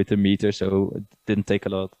with the meter, so it didn't take a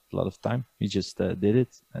lot of time. We just did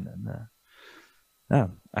it, and then yeah,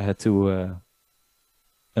 I had to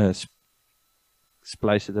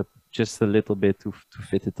splice it up just a little bit to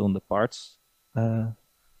fit it on the parts.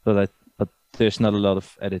 But there's not a lot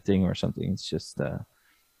of editing or something. It's just I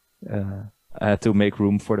had to make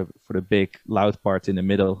room for the big loud part in the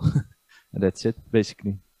middle, and that's it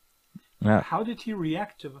basically. Yeah. How did he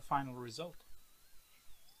react to the final result?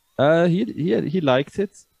 He liked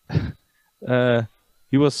it.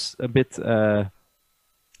 He was a bit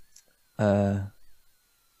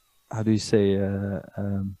how do you say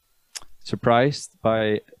surprised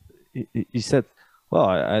by. He said, "Well,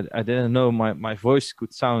 I didn't know my voice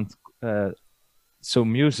could sound so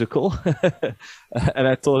musical." And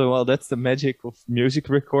I told him, "Well, that's the magic of music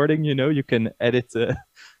recording. You know, you can edit the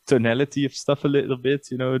tonality of stuff a little bit.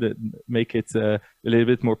 You know, that make it a little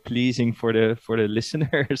bit more pleasing for the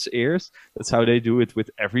listeners' ears. That's how they do it with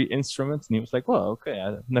every instrument." And he was like, "Well, okay,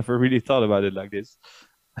 I never really thought about it like this."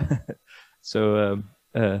 So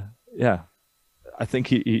yeah, I think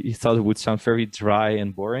he thought it would sound very dry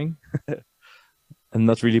and boring, and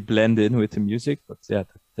not really blend in with the music. But yeah,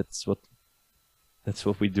 that's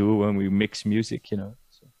what we do when we mix music, you know.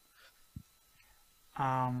 So.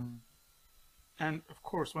 And of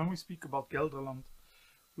course, when we speak about Gelderland,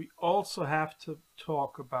 we also have to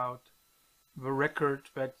talk about the record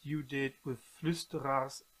that you did with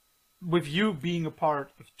Flüsteraars, with you being a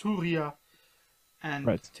part of Turia, and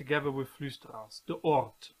right. together with Flüsteraars, the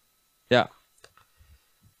Ort. Yeah.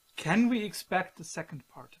 Can we expect the second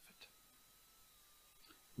part of it?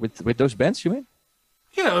 With those bands, you mean?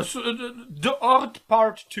 Yes, the Ort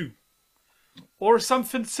Part 2. Or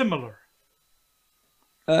something similar.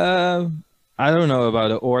 I don't know about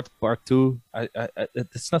the Ort Part 2.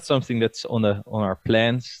 It's not something that's on our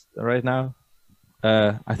plans right now.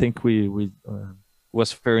 I think we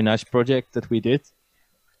was a very nice project that we did.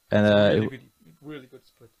 And really good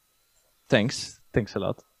split. Thanks a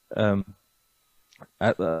lot.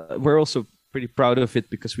 We're also pretty proud of it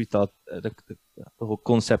because we thought the whole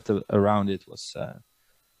concept around it was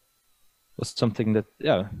something that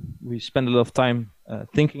we spent a lot of time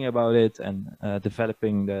thinking about it and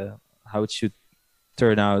developing how it should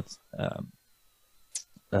turn out.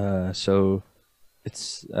 So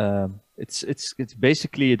it's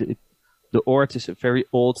basically the Oort is a very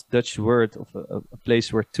old Dutch word of a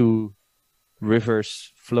place where two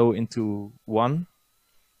rivers flow into one.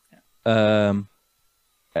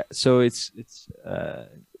 So it's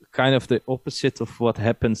kind of the opposite of what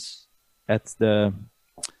happens at the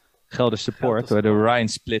Gelderse Poort, where the Rhine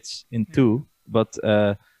splits in two. But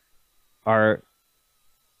our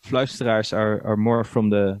Fluisteraars are more from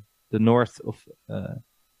the north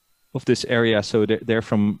of this area, so they're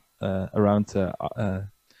from around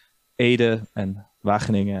Ede and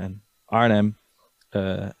Wageningen and Arnhem,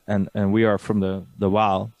 and we are from the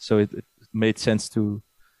Waal. So it made sense to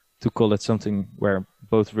call it something where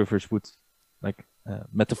both rivers would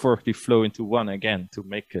metaphorically flow into one again to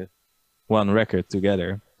make one record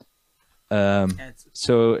together.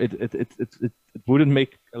 So it wouldn't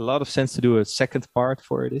make a lot of sense to do a second part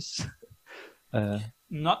for this.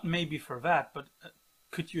 Not maybe for that, but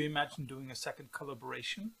could you imagine doing a second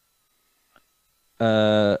collaboration?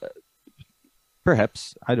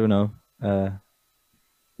 Perhaps, I don't know.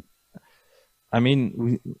 I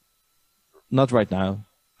mean, not right now.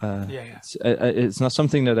 It's not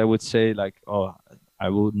something that I would say like, oh, I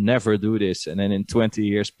will never do this, and then in 20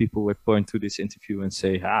 years people would point to this interview and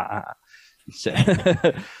say,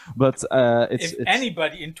 but if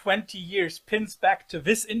anybody in 20 years pins back to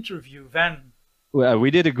this interview, then well, we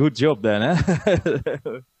did a good job then.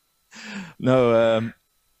 No,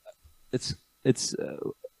 it's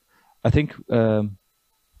I think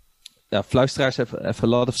Fluisteraars have a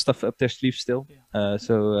lot of stuff up their sleeve still,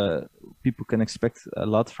 so people can expect a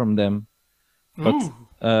lot from them, but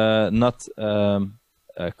not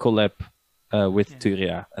a collab with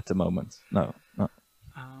Turia at the moment. No.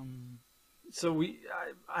 So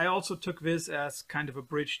I also took this as kind of a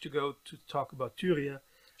bridge to go to talk about Turia.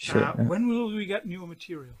 Sure. When will we get new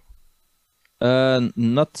material?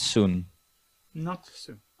 Not soon. Not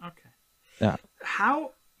soon. Okay. Yeah.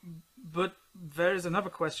 How? But there is another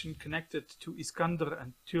question connected to Iskander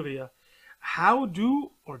and Turia. How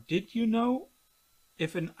did you know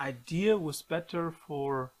if an idea was better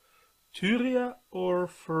for Turia or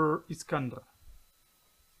for Iskander?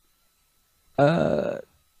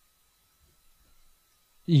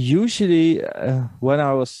 Usually, when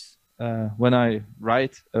I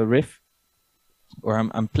write a riff, or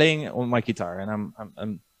I'm playing on my guitar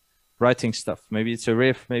and writing stuff. Maybe it's a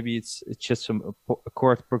riff, maybe it's just a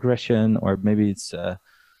chord progression, or maybe it's a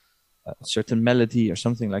certain melody or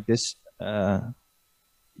something like this.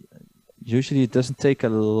 Usually it doesn't take a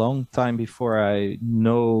long time before I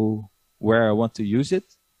know where I want to use it.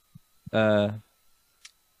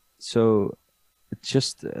 So it's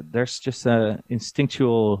just there's just a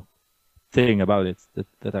instinctual thing about it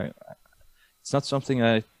that it's not something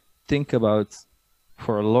I think about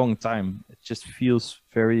for a long time. It just feels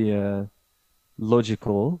very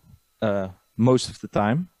logical most of the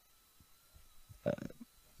time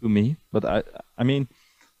to me. But I mean,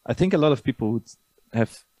 I think a lot of people would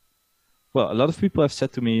have. Well, a lot of people have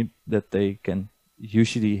said to me that they can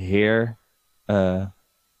usually hear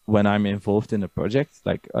when I'm involved in a project,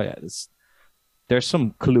 like, oh yeah, there's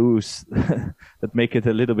some clues that make it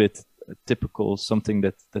a little bit typical, something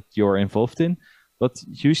that you're involved in. But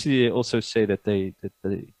usually they also say that they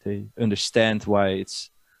understand why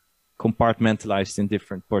it's compartmentalized in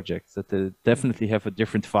different projects, that they definitely have a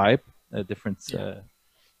different vibe, a different a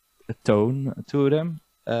tone to them.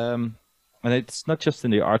 And it's not just in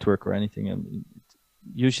the artwork or anything. I mean,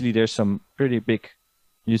 usually there's some pretty big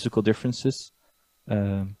musical differences.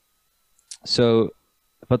 So,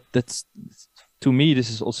 but that's, to me, this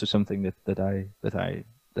is also something that I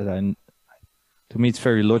to me it's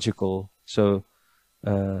very logical. So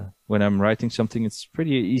when I'm writing something, it's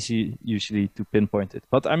pretty easy usually to pinpoint it.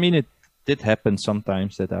 But I mean, it did happen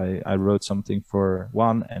sometimes that I wrote something for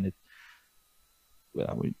one, and it.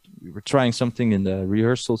 Well, we were trying something in the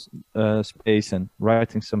rehearsal space and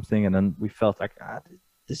writing something, and then we felt like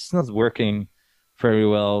this is not working very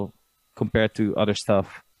well compared to other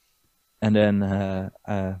stuff. And then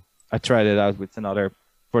I tried it out with another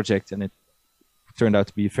project, and it turned out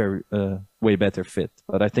to be a very way better fit.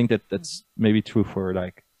 But I think that's maybe true for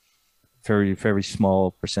like very, very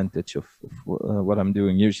small percentage of what I'm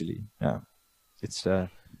doing usually. Yeah, it's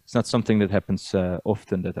not something that happens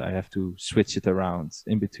often, that I have to switch it around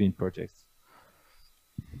in between projects.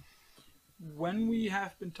 When we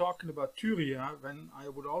have been talking about Turia, then I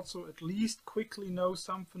would also at least quickly know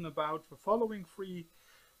something about the following 3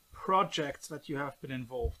 projects that you have been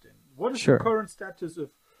involved in. What is the current status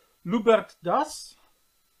of Lubert Das?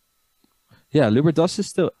 Yeah, Lubert Das is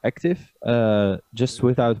still active, just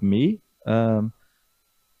without me.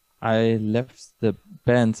 I left the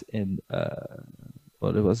band in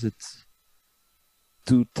what was it,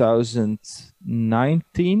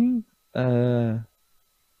 2019.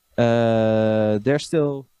 They're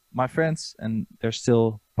still my friends, and they're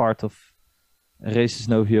still part of Races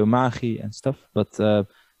Novio Magi and stuff. But to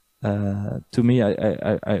me,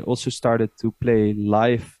 I also started to play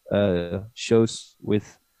live shows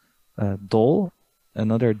with Dol,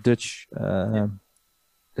 another Dutch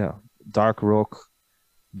dark rock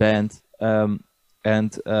band. And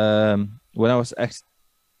when I was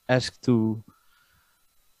asked to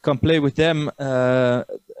come play with them,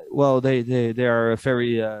 well, they are a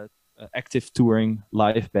very active touring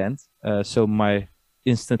live band. So my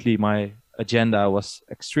agenda was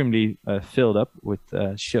extremely filled up with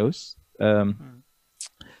shows. And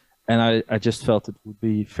I just felt it would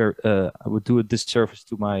be fair. I would do a disservice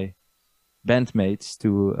to my bandmates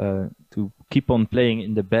to keep on playing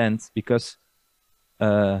in the band, because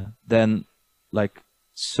then, like,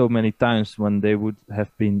 so many times when they would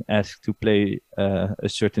have been asked to play a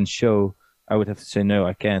certain show, I would have to say no,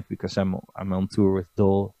 I can't, because I'm on tour with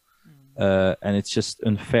Dol, and it's just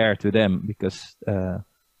unfair to them, because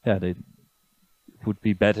they would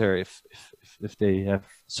be better if they have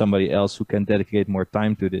somebody else who can dedicate more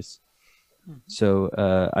time to this. So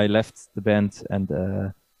I left the band, and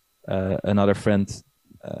another friend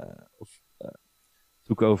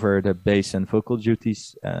took over the bass and vocal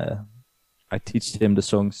duties. I teach him the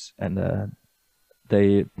songs, and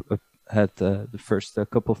they had the first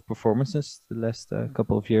couple of performances the last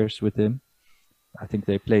couple of years with him. I think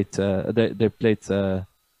they played they played a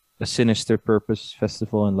Sinister Purpose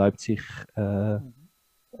festival in Leipzig,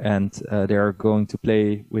 and they are going to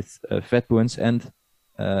play with Vetboens and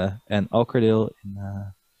Alkerdale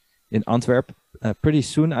in Antwerp pretty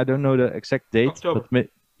soon. I don't know the exact date, October. But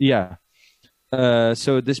yeah.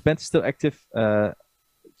 So this band is still active.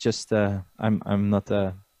 Just I'm not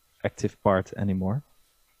a active part anymore.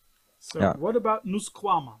 So what about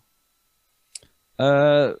Nusquama?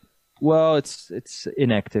 Well, it's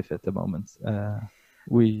inactive at the moment.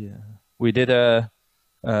 We did a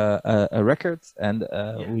record, and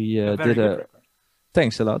we did a record.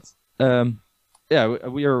 Thanks a lot.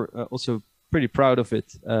 We are also pretty proud of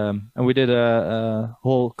it, and we did a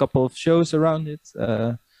whole couple of shows around it.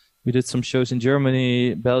 We did some shows in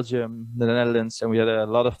Germany, Belgium, the Netherlands, and we had a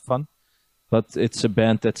lot of fun. but it's a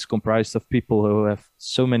band that's comprised of people who have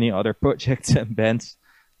so many other projects and bands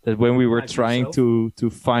that when we were Like trying yourself. to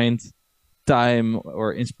find time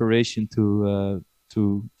or inspiration to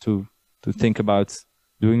think about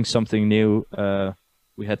doing something new,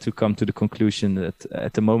 we had to come to the conclusion that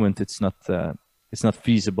at the moment it's not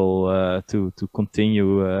feasible to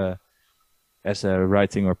continue as a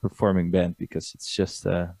writing or performing band, because it's just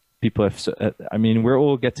people have. I mean, we're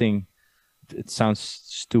all getting. It sounds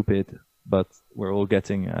stupid, but we're all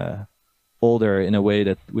getting older in a way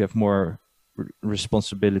that we have more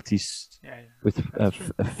responsibilities with a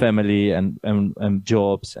family and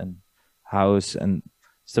jobs and house and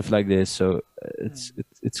stuff like this. So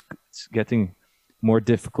it's getting more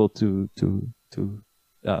difficult to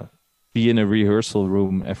be in a rehearsal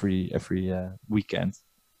room every weekend.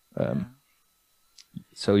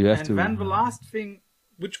 So you have And to. then the last thing,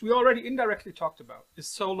 which we already indirectly talked about, is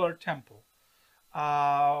Solar Temple.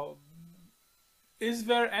 Is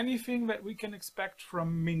there anything that we can expect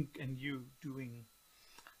from Mink and you doing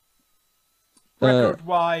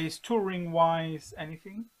record-wise, touring-wise,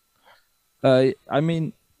 anything? I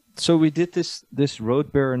mean, so we did this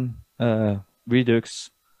Roadburn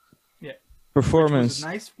Redux performance. Which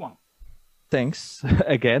was a nice one. Thanks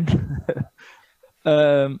again.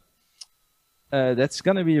 That's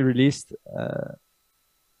gonna be released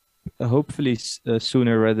hopefully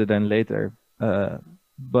sooner rather than later.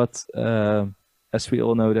 But as we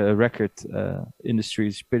all know, the record industry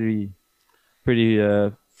is pretty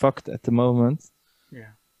fucked at the moment.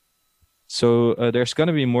 Yeah. So there's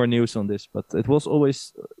gonna be more news on this. But it was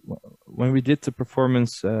always when we did the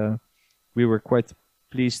performance, we were quite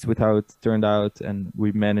pleased with how it turned out, and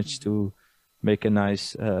we managed to make a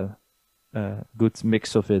nice, good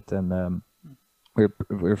mix of it, and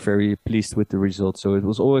we're very pleased with the result. So it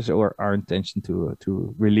was always our intention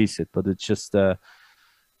to release it, but it's just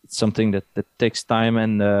it's something that takes time,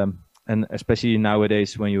 and especially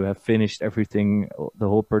nowadays when you have finished everything, the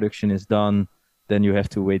whole production is done, then you have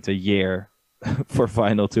to wait a year for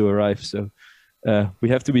vinyl to arrive. So we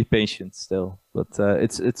have to be patient still, but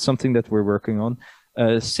it's something that we're working on.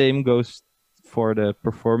 Same goes for the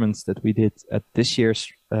performance that we did at this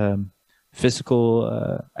year's physical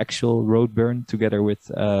actual Roadburn together with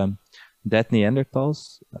Dead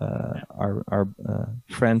Neanderthals, our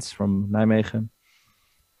friends from Nijmegen.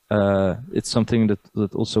 It's something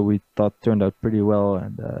that also we thought turned out pretty well,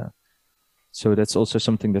 and so that's also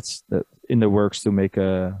something that's in the works to make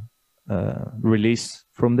a release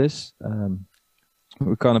from this.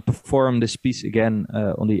 We're gonna perform this piece again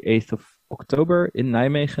on the 8th of October in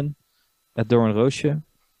Nijmegen at Doornroosje.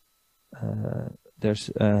 There's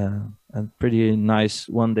a pretty nice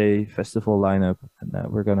one-day festival lineup, and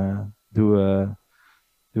we're gonna do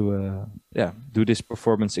this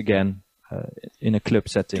performance again in a club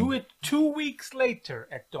setting. Do it 2 weeks later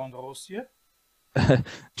at Doornroosje.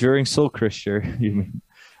 During Soul Crusher, you mean?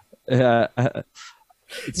 No,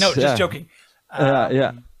 just joking.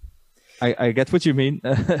 Yeah. I get what you mean.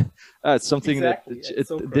 It's something exactly,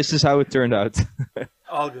 this is how it turned out.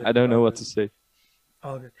 All good. I don't know what to say.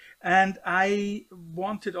 All good. And I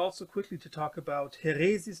wanted also quickly to talk about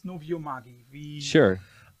Heresis Noviomagi, Sure.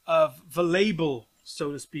 The label,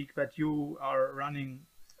 so to speak, that you are running.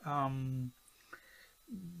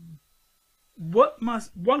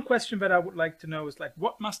 One question that I would like to know is, like,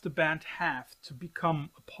 what must the band have to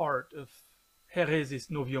become a part of Heresis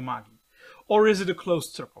Noviomagi, or is it a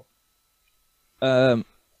closed circle?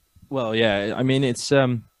 Well, yeah. I mean, it's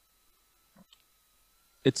a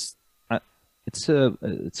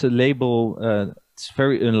label. It's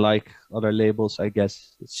very unlike other labels, I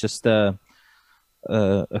guess. It's just a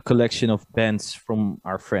collection of bands from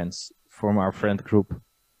our friends, from our friend group.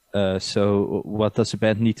 So what does a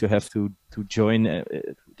band need to have to join?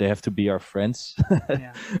 They have to be our friends,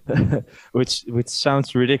 Yeah. which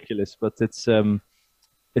sounds ridiculous, but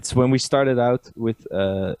it's when we started out with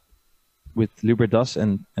Luberdas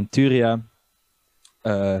and Turia.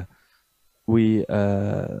 We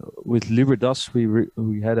with Luberdas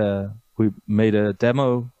we made a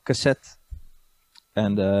demo cassette,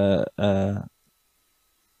 and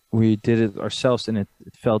we did it ourselves, and it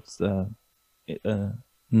felt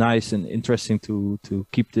nice and interesting to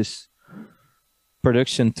keep this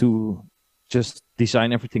production, to just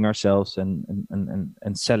design everything ourselves and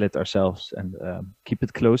sell it ourselves, and keep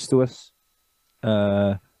it close to us.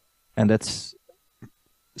 And that's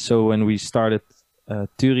so when we started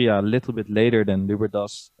Turia a little bit later than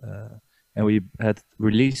Luberdas, and we had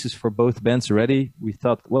releases for both bands ready, we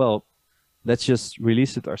thought, well, let's just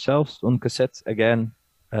release it ourselves on cassette again,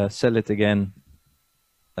 sell it again.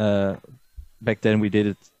 Back then we did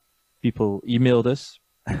it, people emailed us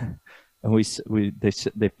and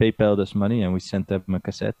they PayPal'd us money, and we sent them a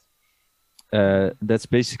cassette. That's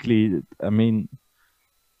basically, I mean,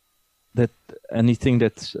 that anything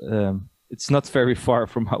that it's not very far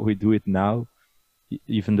from how we do it now,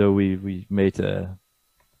 even though we made a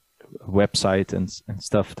website and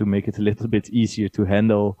stuff to make it a little bit easier to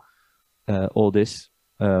handle all this,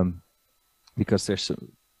 because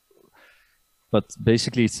but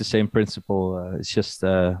basically it's the same principle. It's just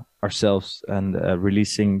ourselves and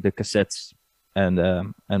releasing the cassettes,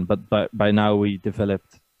 but by now we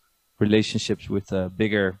developed relationships with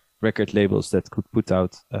bigger record labels that could put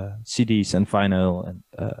out CDs and vinyl and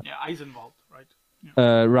Eisenwald,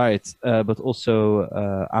 right? Right, but also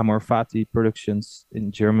Amor Fati Productions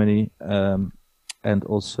in Germany, and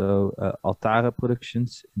also Altare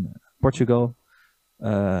Productions in Portugal.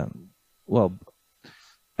 Well,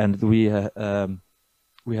 and we had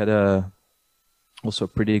also a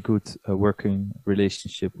pretty good working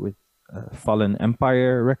relationship with Fallen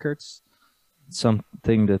Empire Records,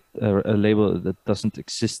 something that a label that doesn't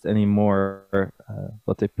exist anymore,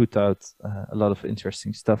 but they put out a lot of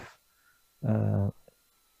interesting stuff,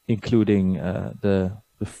 including the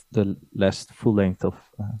last full length of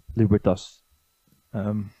Libertas.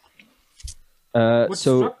 What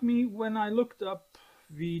struck me when I looked up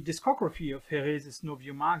the discography of Heresis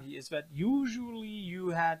Noviomagi is that usually you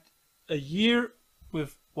had a year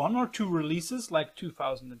with 1 or 2 releases, like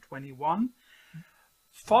 2021,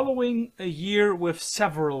 following a year with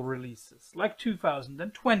several releases, like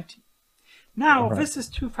 2020. Now, This is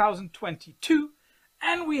 2022,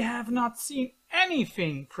 and we have not seen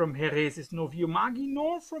anything from Heresis Noviomagi,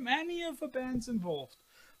 nor from any of the bands involved.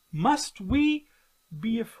 Must we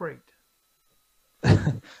be afraid?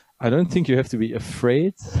 I don't think you have to be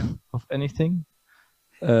afraid of anything.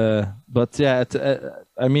 But yeah,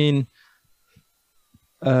 I mean,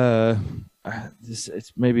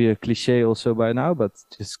 it's maybe a cliche also by now, but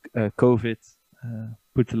just COVID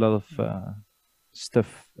put a lot of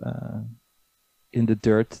stuff in the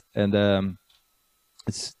dirt, and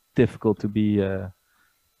it's difficult to be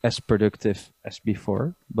as productive as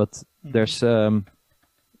before. But there's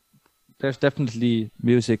definitely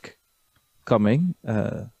music coming,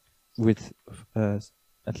 with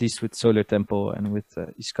at least with Solar Temple and with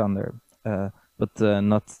Iskander, but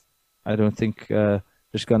not. I don't think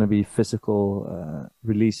there's gonna be physical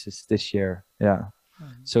releases this year. Yeah.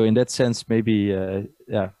 So in that sense, maybe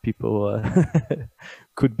people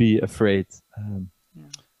could be afraid,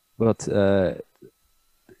 but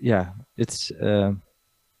it's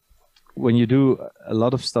when you do a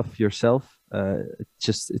lot of stuff yourself,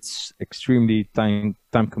 it's extremely time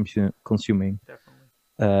consuming.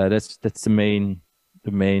 That's the main.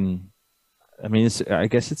 I mean, I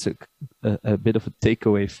guess it's a bit of a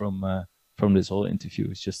takeaway from this whole interview.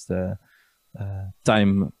 It's just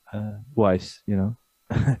time wise, you know,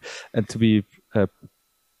 and to be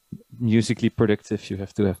musically productive, you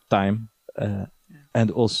have to have time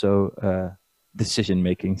and also decision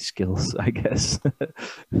making skills, I guess.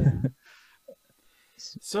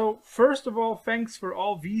 So, first of all, thanks for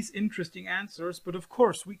all these interesting answers, but of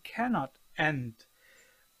course we cannot end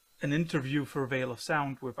an interview for Veil of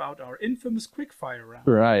Sound without our infamous quickfire round.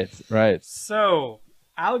 Right. So,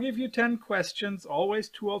 I'll give you 10 questions, always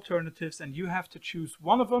 2 alternatives, and you have to choose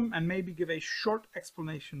one of them and maybe give a short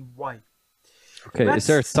explanation why. Okay, is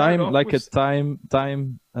there a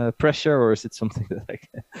time pressure, or is it something that I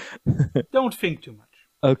can... Don't think too much.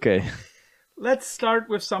 Okay. Let's start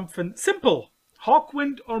with something simple.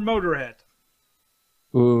 Hawkwind or Motorhead?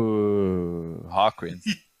 Ooh, Hawkwind.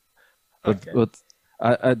 Okay. But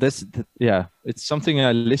it's something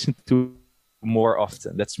I listen to more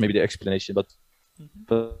often. That's maybe the explanation, but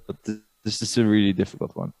this is a really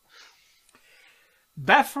difficult one.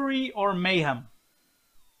 Bathory or Mayhem?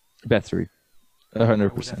 Bathory, 100%. I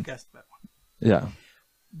would have guessed that one. Yeah.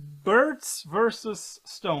 Birds versus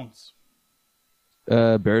Stones?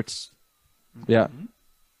 Birds. Yeah.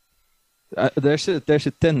 There's a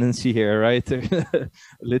tendency here, right? A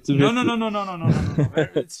little bit. No.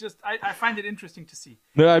 It's just I find it interesting to see.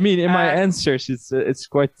 No, I mean in my answers, it's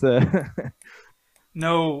quite.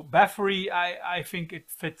 No, Bathory. I think it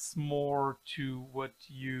fits more to what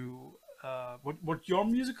you what your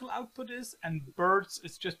musical output is, and Birds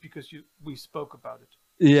is just because we spoke about it.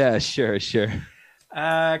 Yeah, sure.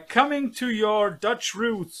 Coming to your Dutch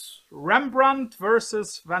roots, Rembrandt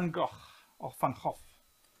versus Van Gogh or Van Gogh.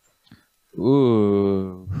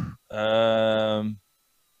 Ooh, Van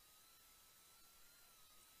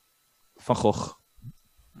Gogh.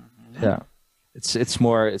 Yeah, it's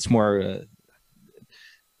more. It's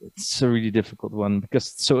a really difficult one because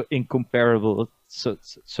it's so incomparable.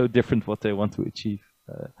 So different what they want to achieve.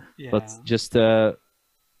 Yeah. But just yeah,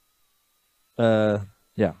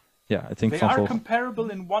 I think They Van are Gogh. comparable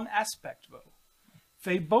in one aspect, though.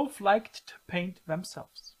 They both liked to paint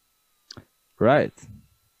themselves. Right.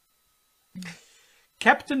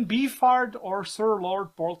 Captain Beefheart or Sir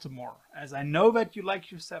Lord Baltimore, as I know that you like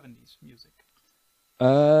your 70s music.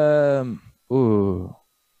 Ooh.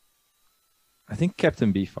 I think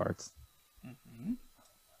Captain Beefheart.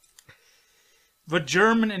 The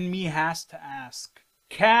German in me has to ask,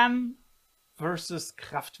 Can versus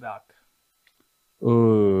Kraftwerk.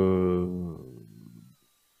 Ooh.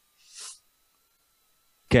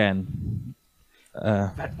 Can.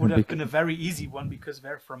 That would have been a very easy one because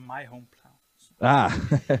they're from my hometown. Ah.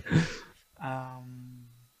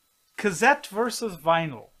 Cassette versus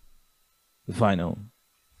vinyl. Vinyl.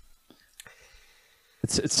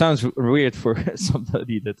 It sounds weird for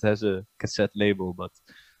somebody that has a cassette label, but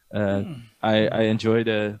I enjoy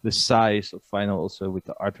the size of vinyl also with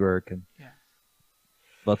the artwork and. Yeah.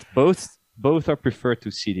 But both are preferred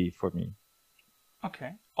to CD for me.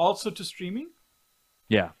 Okay. Also to streaming?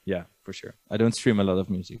 Yeah, for sure. I don't stream a lot of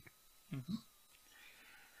music.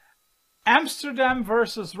 Amsterdam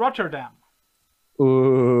versus Rotterdam.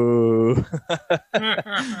 Ooh.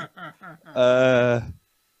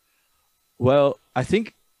 Well, I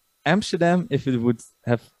think Amsterdam if it would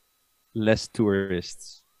have less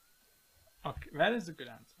tourists. Okay, that is a good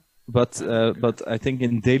answer. But I think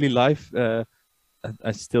in daily life,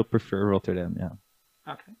 I still prefer Rotterdam. Yeah.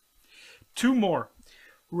 Okay. Two more.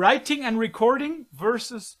 Writing and recording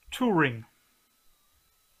versus touring.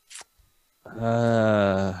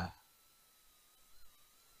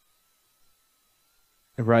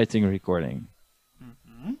 Writing, recording.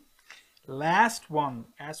 Last one,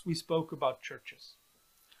 as we spoke about churches.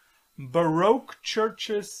 Baroque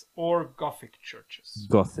churches or Gothic churches?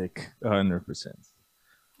 Gothic, 100%.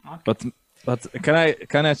 Okay. But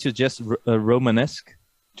can I suggest Romanesque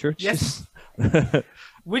churches? Yes.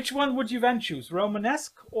 Which one would you then choose,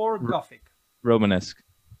 Romanesque or Gothic? Romanesque.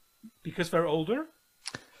 Because they're older?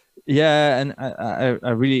 Yeah, and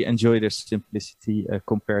I really enjoy their simplicity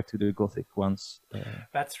compared to the Gothic ones.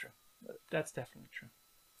 That's true. That's definitely true.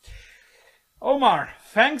 Omar,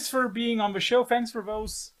 thanks for being on the show. Thanks for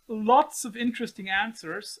those lots of interesting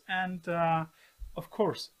answers. And of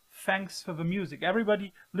course, thanks for the music.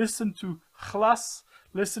 Everybody listen to Glas,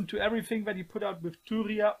 listen to everything that he put out with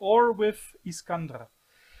Turia or with Iskandar.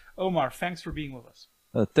 Omar, thanks for being with us.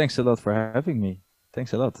 Thanks a lot for having me.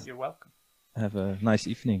 Thanks a lot. You're welcome. Have a nice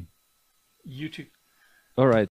evening. You too. All right.